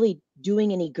regulations really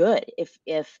doing any good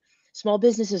if small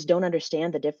businesses don't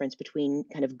understand the difference between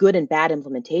kind of good and bad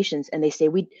implementations and they say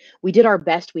we did our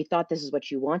best, we thought this is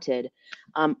what you wanted,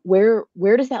 where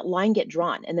does that line get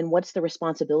drawn? And then what's the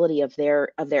responsibility of their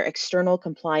external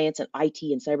compliance and IT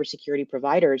and cybersecurity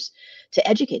providers to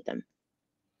educate them?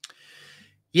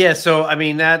 Yeah, so I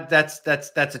mean that's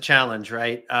a challenge,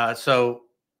 right? So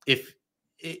if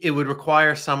it would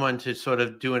require someone to sort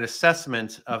of do an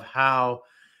assessment of how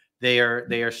they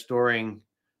are storing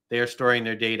their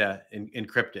data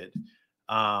encrypted,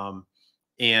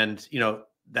 and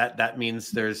that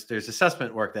means there's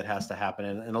assessment work that has to happen,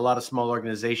 and a lot of small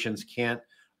organizations can't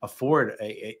afford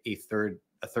a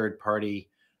third party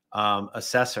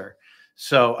assessor.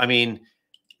 So I mean,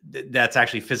 that's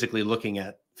actually physically looking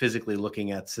at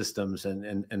systems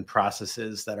and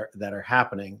processes that are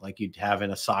happening, like you'd have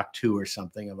in a SOC 2 or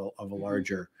something of a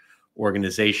larger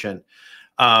organization.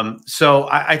 So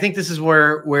I think this is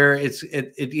where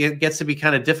it gets to be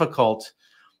kind of difficult,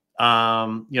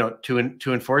 to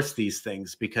enforce these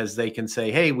things, because they can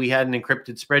say, hey, we had an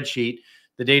encrypted spreadsheet.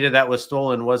 The data that was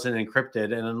stolen wasn't encrypted.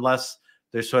 And unless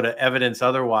there's sort of evidence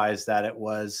otherwise that it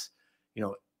was,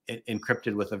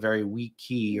 encrypted with a very weak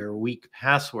key or weak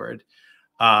password,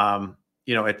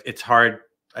 it's hard.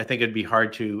 I think it'd be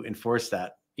hard to enforce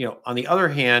that. On the other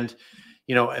hand,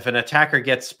 if an attacker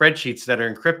gets spreadsheets that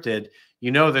are encrypted,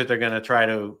 that they're going to try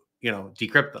to,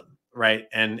 decrypt them, right?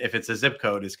 And if it's a zip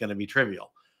code, it's going to be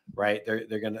trivial, right?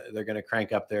 They're going to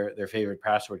crank up their favorite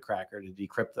password cracker to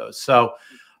decrypt those. So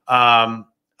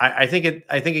I think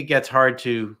it gets hard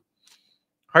to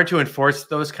enforce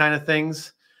those kind of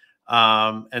things.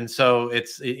 And so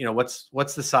it's,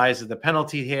 what's the size of the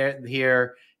penalty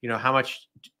here? How much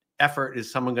effort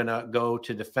is someone going to go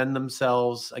to defend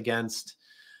themselves against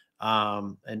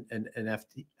an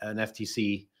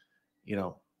FTC,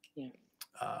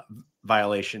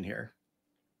 violation here?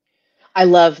 I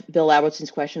love Bill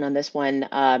Albertson's question on this one,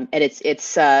 and it's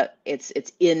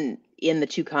in the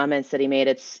two comments that he made.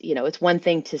 It's one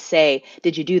thing to say,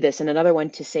 did you do this, and another one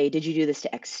to say, did you do this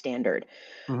to X standard,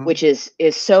 which is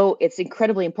so it's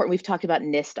incredibly important. We've talked about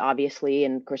NIST, obviously,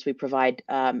 and of course we provide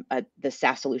the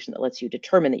SaaS solution that lets you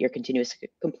determine that you're continuously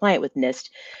compliant with NIST.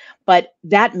 But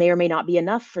that may or may not be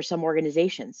enough for some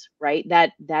organizations, right?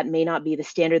 That may not be the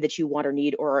standard that you want or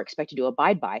need or are expected to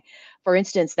abide by. For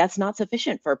instance, that's not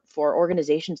sufficient for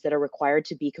organizations that are required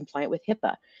to be compliant with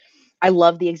HIPAA. I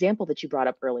love the example that you brought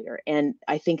up earlier, and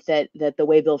I think that the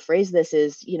way Bill phrased this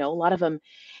is, a lot of them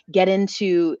get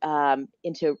into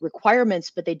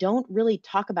requirements, but they don't really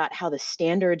talk about how the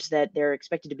standards that they're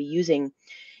expected to be using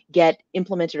get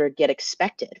implemented or get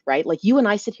expected, right? Like you and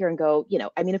I sit here and go,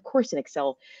 of course, an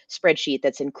Excel spreadsheet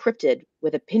that's encrypted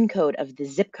with a PIN code of the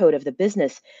zip code of the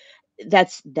business,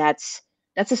 that's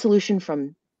a solution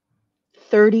from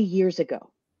 30 years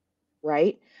ago,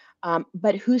 right?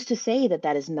 But who's to say that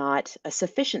that is not a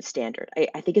sufficient standard?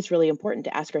 I think it's really important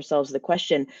to ask ourselves the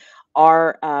question: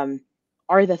 Are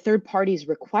the third parties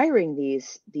requiring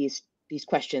these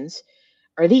questions?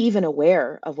 Are they even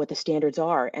aware of what the standards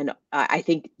are? And I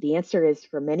think the answer is,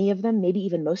 for many of them, maybe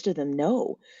even most of them,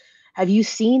 no. Have you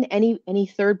seen any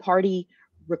third party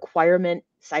requirement,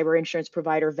 cyber insurance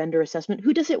provider, vendor assessment?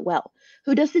 Who does it well?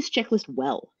 Who does this checklist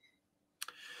well?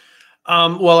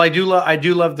 Well, I do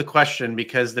love the question,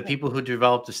 because the people who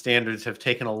developed the standards have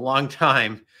taken a long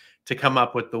time to come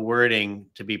up with the wording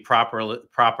to be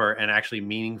proper and actually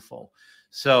meaningful.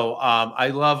 So I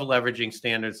love leveraging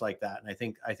standards like that, and I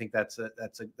think that's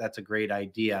a great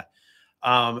idea.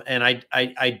 And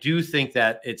I do think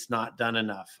that it's not done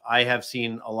enough. I have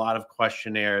seen a lot of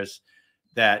questionnaires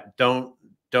that don't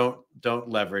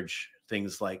leverage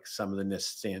things like some of the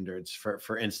NIST standards.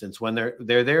 For instance, when they're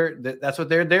there, that's what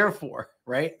they're there for,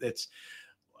 right? It's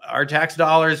our tax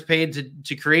dollars paid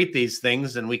to create these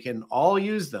things, and we can all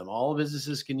use them. All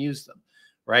businesses can use them,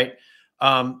 right?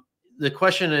 The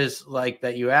question is, like,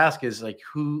 that you ask is like,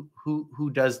 who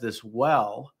does this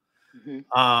well?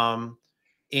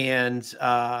 And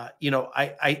I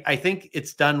think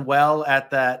it's done well at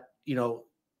that,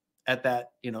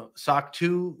 SOC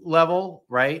 2 level,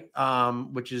 right?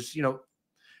 Which is,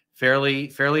 fairly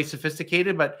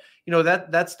sophisticated, but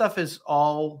that stuff is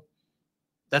all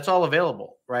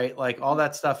available, right? Like all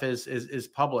that stuff is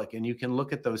public, and you can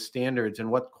look at those standards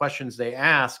and what questions they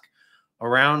ask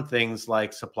around things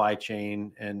like supply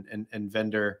chain and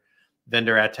vendor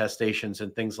attestations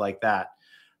and things like that.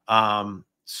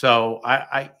 So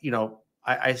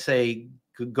I say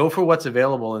go for what's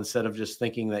available, instead of just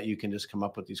thinking that you can just come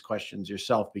up with these questions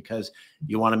yourself, because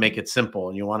you want to make it simple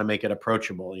and you want to make it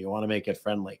approachable and you want to make it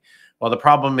friendly. Well, the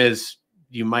problem is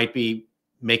you might be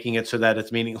making it so that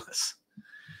it's meaningless.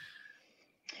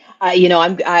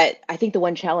 I think the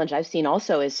one challenge I've seen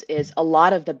also is a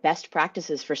lot of the best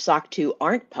practices for SOC 2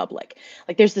 aren't public.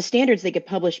 Like there's the standards that get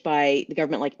published by the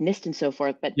government, like NIST and so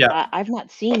forth, but Yeah. I've not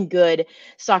seen good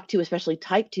SOC 2, especially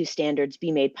Type 2 standards,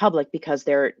 be made public, because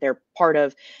they're part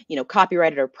of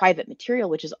copyrighted or private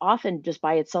material, which is often just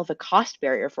by itself a cost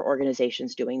barrier for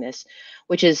organizations doing this,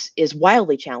 which is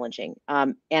wildly challenging.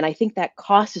 And I think that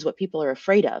cost is what people are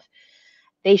afraid of.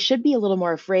 They should be a little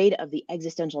more afraid of the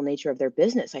existential nature of their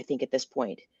business, I think, at this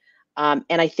point. And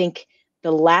I think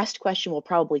the last question we'll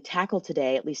probably tackle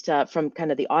today, at least from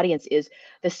kind of the audience, is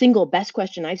the single best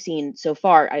question I've seen so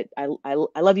far. I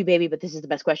love you, baby, but this is the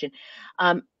best question.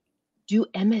 Um, do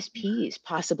MSPs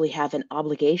possibly have an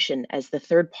obligation as the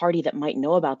third party that might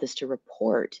know about this to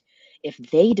report if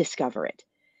they discover it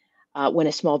when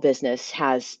a small business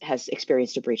has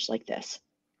experienced a breach like this?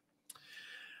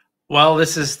 Well,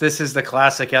 this is the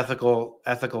classic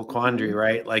ethical quandary, Mhm.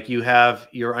 right? Like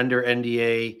you're under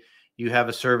NDA, you have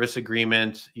a service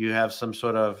agreement, you have some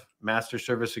sort of master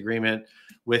service agreement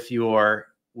with your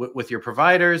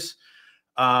providers,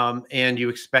 and you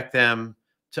expect them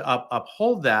to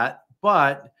uphold that.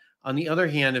 But on the other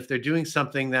hand, if they're doing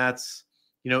something that's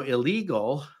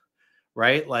illegal,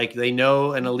 right? Like they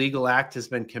know an illegal act has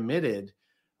been committed.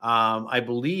 I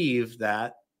believe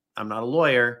that I'm not a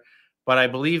lawyer, but I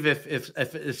believe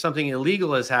if something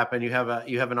illegal has happened, you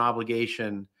have an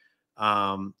obligation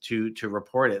to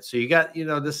report it. So you got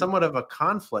there's somewhat of a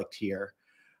conflict here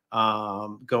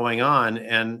going on,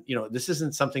 and this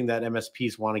isn't something that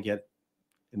MSPs want to get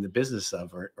in the business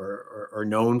of or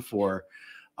known for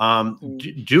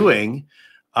Mhm. doing.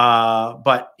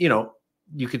 But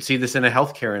you could see this in a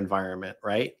healthcare environment,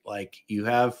 right? Like you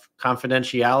have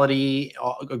confidentiality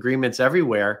agreements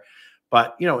everywhere,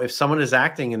 but if someone is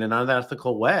acting in an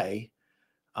unethical way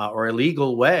or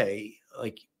illegal way,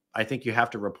 like I think you have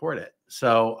to report it.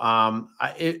 So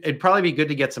it'd probably be good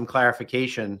to get some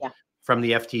clarification Yeah. from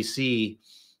the FTC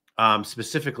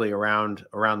specifically around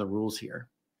the rules here.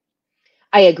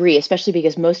 I agree, especially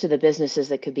because most of the businesses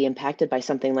that could be impacted by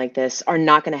something like this are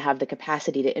not going to have the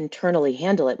capacity to internally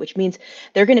handle it, which means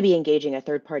they're going to be engaging a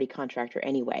third-party contractor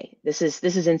anyway. This is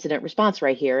incident response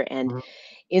right here, and Mhm.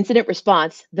 incident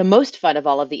response, the most fun of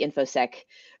all of the infosec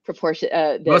proportion,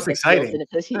 Most the fields exciting. and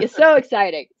infosec is so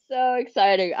exciting, so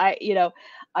exciting.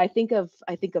 I think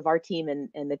of our team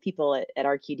and the people at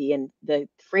RQD, and the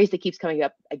phrase that keeps coming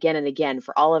up again and again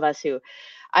for all of us who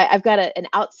I've got an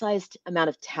outsized amount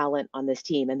of talent on this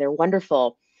team, and they're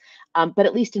wonderful. But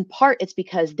at least in part, it's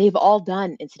because they've all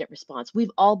done incident response.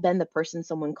 We've all been the person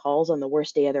someone calls on the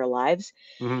worst day of their lives,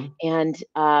 Mhm. and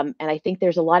I think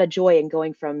there's a lot of joy in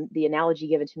going from the analogy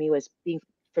given to me was being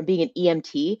an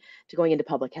EMT to going into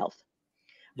public health,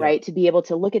 Yeah. right? To be able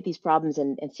to look at these problems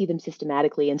and see them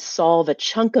systematically and solve a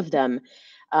chunk of them,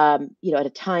 at a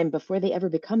time before they ever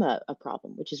become a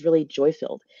problem, which is really joy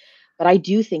filled. But I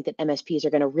do think that MSPs are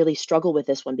going to really struggle with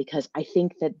this one because I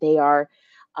think that they are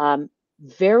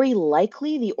very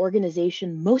likely the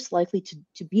organization most likely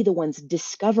to be the ones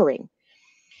discovering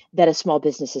that a small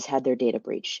business has had their data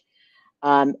breach.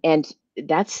 And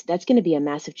that's going to be a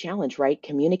massive challenge, right?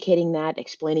 Communicating that,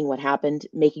 explaining what happened,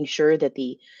 making sure that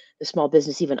the small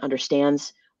business even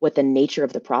understands what the nature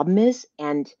of the problem is.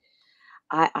 And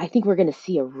I think we're going to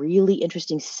see a really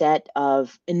interesting set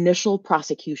of initial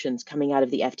prosecutions coming out of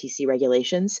the FTC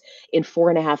regulations in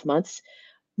 4.5 months.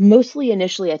 Mostly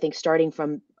initially, I think starting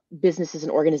from businesses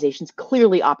and organizations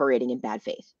clearly operating in bad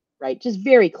faith, right? Just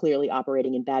very clearly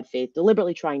operating in bad faith,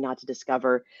 deliberately trying not to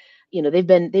discover. They've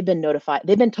been notified,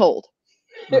 they've been told,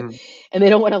 Mhm. and they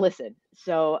don't want to listen.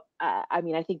 So, I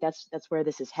mean, I think that's where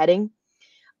this is heading.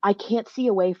 I can't see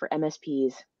a way for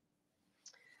MSPs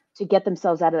to get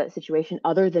themselves out of that situation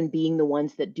other than being the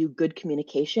ones that do good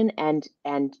communication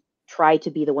and try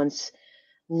to be the ones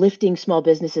lifting small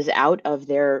businesses out of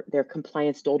their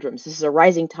compliance doldrums. This is a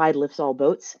rising tide lifts all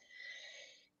boats.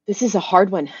 This is a hard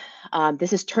one.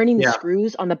 This is turning the Yeah.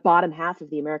 screws on the bottom half of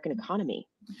the American economy.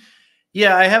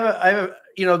 Yeah, I have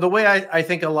the way I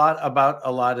think a lot about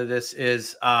a lot of this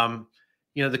is,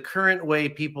 the current way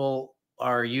people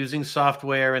are using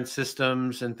software and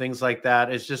systems and things like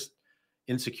that is just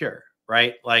insecure,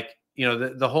 right? Like,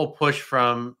 the whole push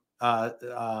from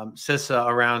CISA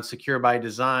around secure by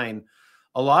design,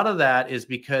 a lot of that is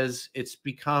because it's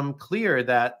become clear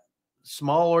that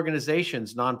small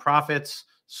organizations, nonprofits,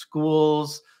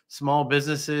 schools, small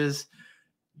businesses,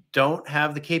 don't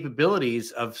have the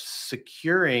capabilities of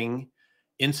securing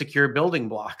insecure building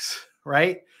blocks,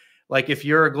 right? Like if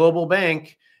you're a global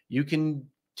bank, you can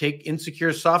take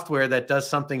insecure software that does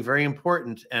something very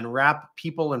important and wrap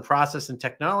people and process and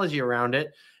technology around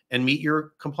it and meet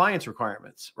your compliance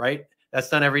requirements, right? That's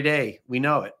done every day. We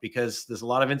know it because there's a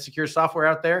lot of insecure software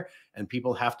out there and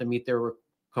people have to meet their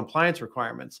compliance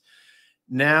requirements.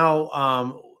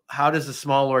 Now, how does a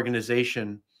small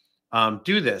organization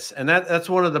do this? And that's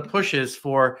one of the pushes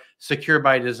for secure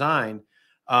by design,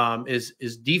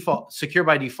 is default secure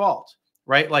by default,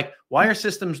 right? Like, why are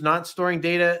systems not storing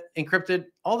data encrypted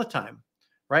all the time,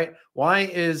 right? Why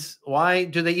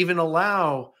do they even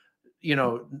allow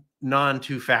non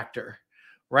two factor,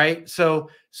 right? So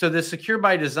the secure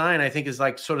by design, I think, is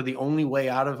like sort of the only way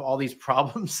out of all these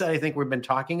problems that I think we've been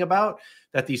talking about,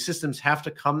 that these systems have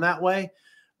to come that way.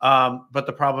 But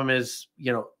the problem is,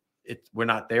 we're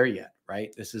not there yet,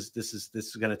 right? This is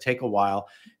going to take a while.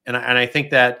 And I think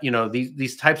that,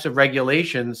 these types of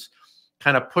regulations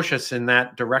kind of push us in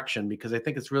that direction, because I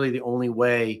think it's really the only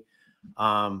way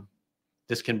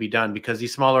this can be done, because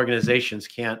these small organizations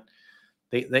can't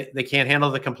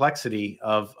handle the complexity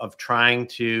of trying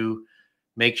to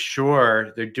make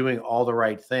sure they're doing all the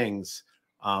right things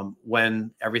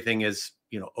when everything is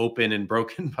open and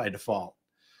broken by default.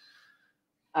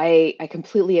 I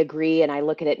completely agree. And I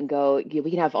look at it and go,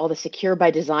 we can have all the secure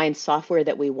by design software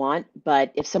that we want,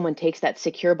 but if someone takes that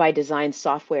secure by design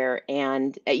software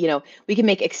and, we can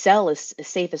make Excel as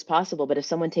safe as possible, but if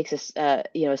someone takes a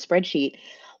spreadsheet,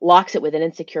 locks it with an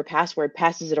insecure password,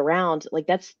 passes it around, like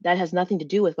that has nothing to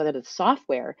do with whether the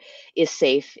software is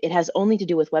safe. It has only to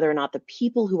do with whether or not the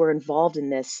people who are involved in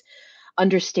this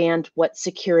understand what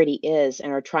security is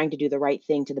and are trying to do the right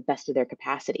thing to the best of their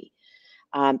capacity.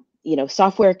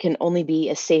 Software can only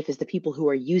be as safe as the people who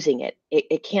are using it.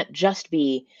 It can't just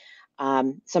be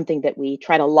something that we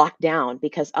try to lock down,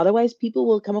 because otherwise people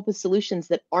will come up with solutions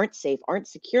that aren't safe, aren't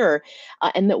secure,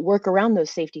 and that work around those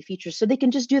safety features so they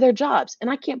can just do their jobs. And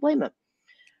I can't blame them,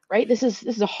 right? This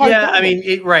is a hard Yeah, I problem.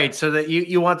 mean, right. So that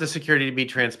you want the security to be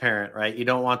transparent, right? You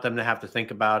don't want them to have to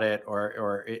think about it,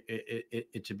 or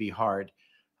it to be hard.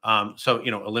 So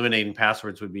eliminating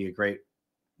passwords would be a great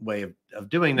way of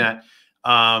doing that.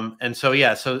 And so,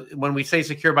 yeah, so when we say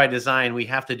secure by design, we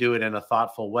have to do it in a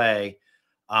thoughtful way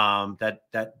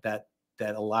that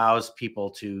allows people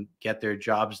to get their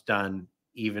jobs done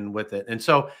even with it. And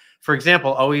so, for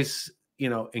example, always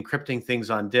encrypting things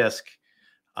on disk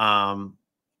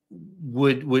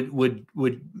would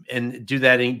and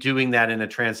doing that in a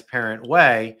transparent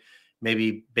way,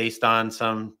 maybe based on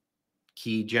some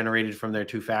key generated from their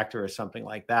two-factor or something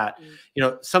like that.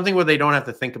 Something where they don't have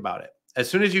to think about it. As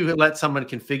soon as you let someone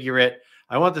configure it,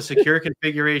 I want the secure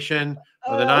configuration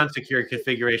or the non-secure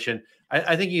configuration,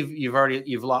 I think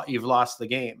you've lost the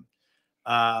game.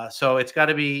 So it's got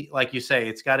to be, like you say,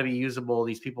 it's got to be usable.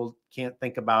 These people can't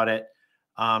think about it.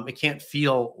 It can't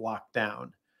feel locked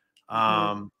down.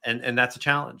 And that's a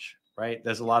challenge, right?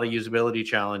 There's a lot of usability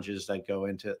challenges that go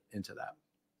into that.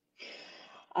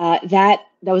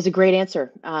 That was a great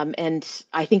answer. And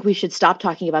I think we should stop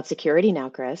talking about security now,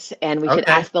 Chris, and we should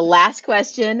Okay. ask the last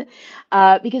question,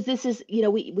 because this is,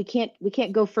 we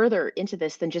can't go further into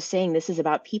this than just saying this is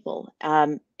about people.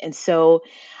 And so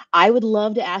I would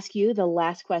love to ask you the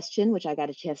last question, which I got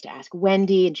a chance to ask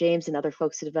Wendy and James and other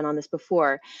folks that have been on this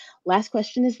before. Last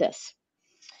question is this.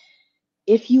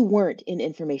 If you weren't in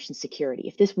information security,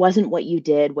 if this wasn't what you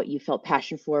did, what you felt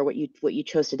passion for, what you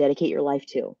chose to dedicate your life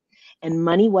to, and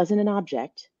money wasn't an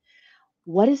object,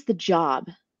 what is the job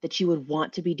that you would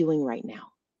want to be doing right now?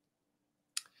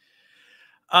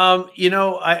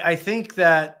 I think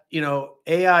that,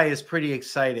 AI is pretty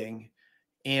exciting,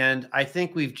 and I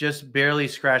think we've just barely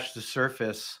scratched the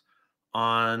surface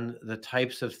on the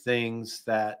types of things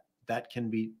that can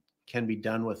be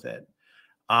done with it.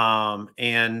 I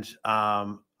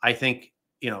think,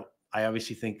 I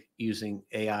obviously think using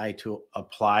AI to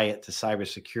apply it to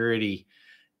cybersecurity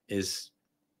is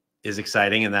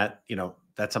exciting, and that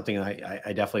that's something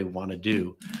I definitely want to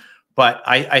do. But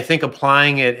I think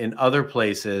applying it in other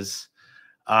places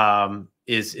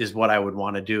is what I would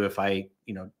want to do if I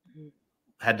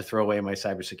had to throw away my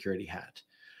cybersecurity hat.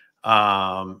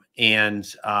 I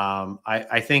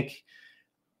think,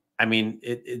 I mean,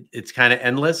 it's kind of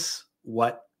endless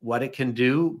what it can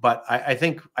do, but I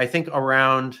think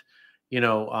around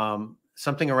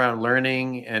something around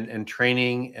learning and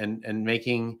training and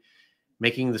making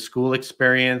the school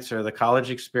experience or the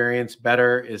college experience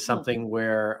better is something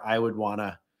where I would want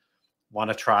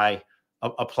to try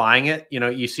applying it.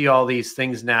 You see all these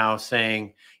things now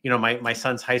saying, my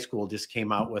son's high school just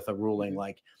came out with a ruling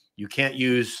like you can't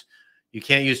use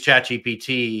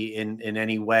ChatGPT in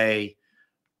any way,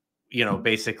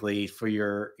 basically for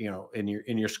your, in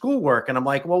your schoolwork. And I'm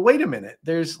like, well, wait a minute.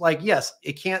 There's like, yes,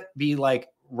 it can't be like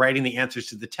writing the answers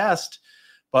to the test,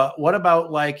 but what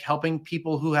about like helping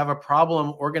people who have a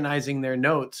problem organizing their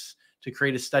notes to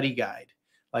create a study guide?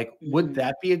 Like, would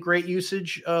that be a great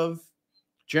usage of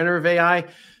generative AI?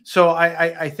 So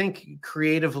I think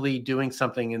creatively doing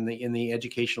something in the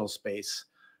educational space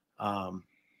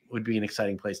would be an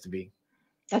exciting place to be.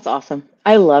 That's awesome.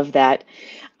 I love that.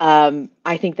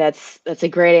 I think that's a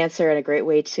great answer and a great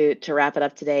way to wrap it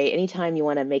up today. Anytime you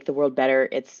want to make the world better,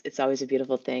 it's always a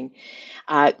beautiful thing.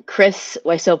 Chris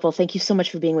Wysopal, thank you so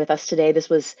much for being with us today. This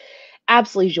was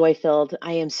Absolutely joy-filled.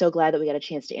 I am so glad that we got a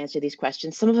chance to answer these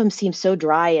questions. Some of them seem so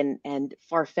dry and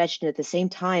far-fetched, and at the same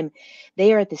time,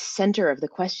 they are at the center of the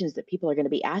questions that people are going to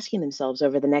be asking themselves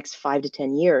over the next 5 to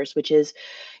 10 years, which is,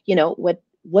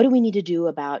 what do we need to do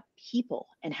about people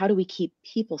and how do we keep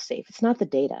people safe? It's not the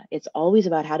data. It's always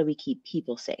about how do we keep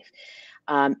people safe.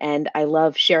 And I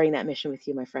love sharing that mission with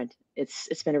you, my friend.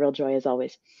 It's been a real joy as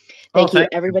always. Oh, Thank you,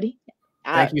 thank you. everybody.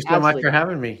 Thank you so much for Absolutely.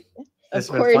 having me. This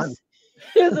Of has been fun. course.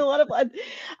 It was a lot of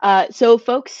fun. So,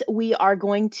 folks, we are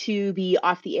going to be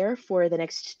off the air for the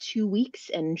next 2 weeks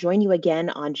and join you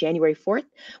again on January 4th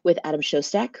with Adam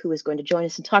Shostak, who is going to join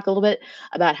us and talk a little bit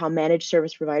about how managed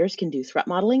service providers can do threat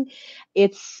modeling.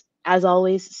 It's, as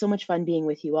always, so much fun being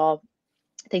with you all.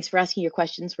 Thanks for asking your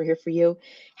questions. We're here for you.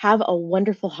 Have a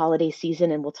wonderful holiday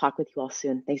season, and we'll talk with you all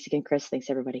soon. Thanks again, Chris.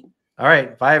 Thanks, everybody. All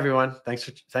right. Bye, everyone. Thanks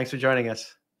for joining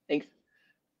us.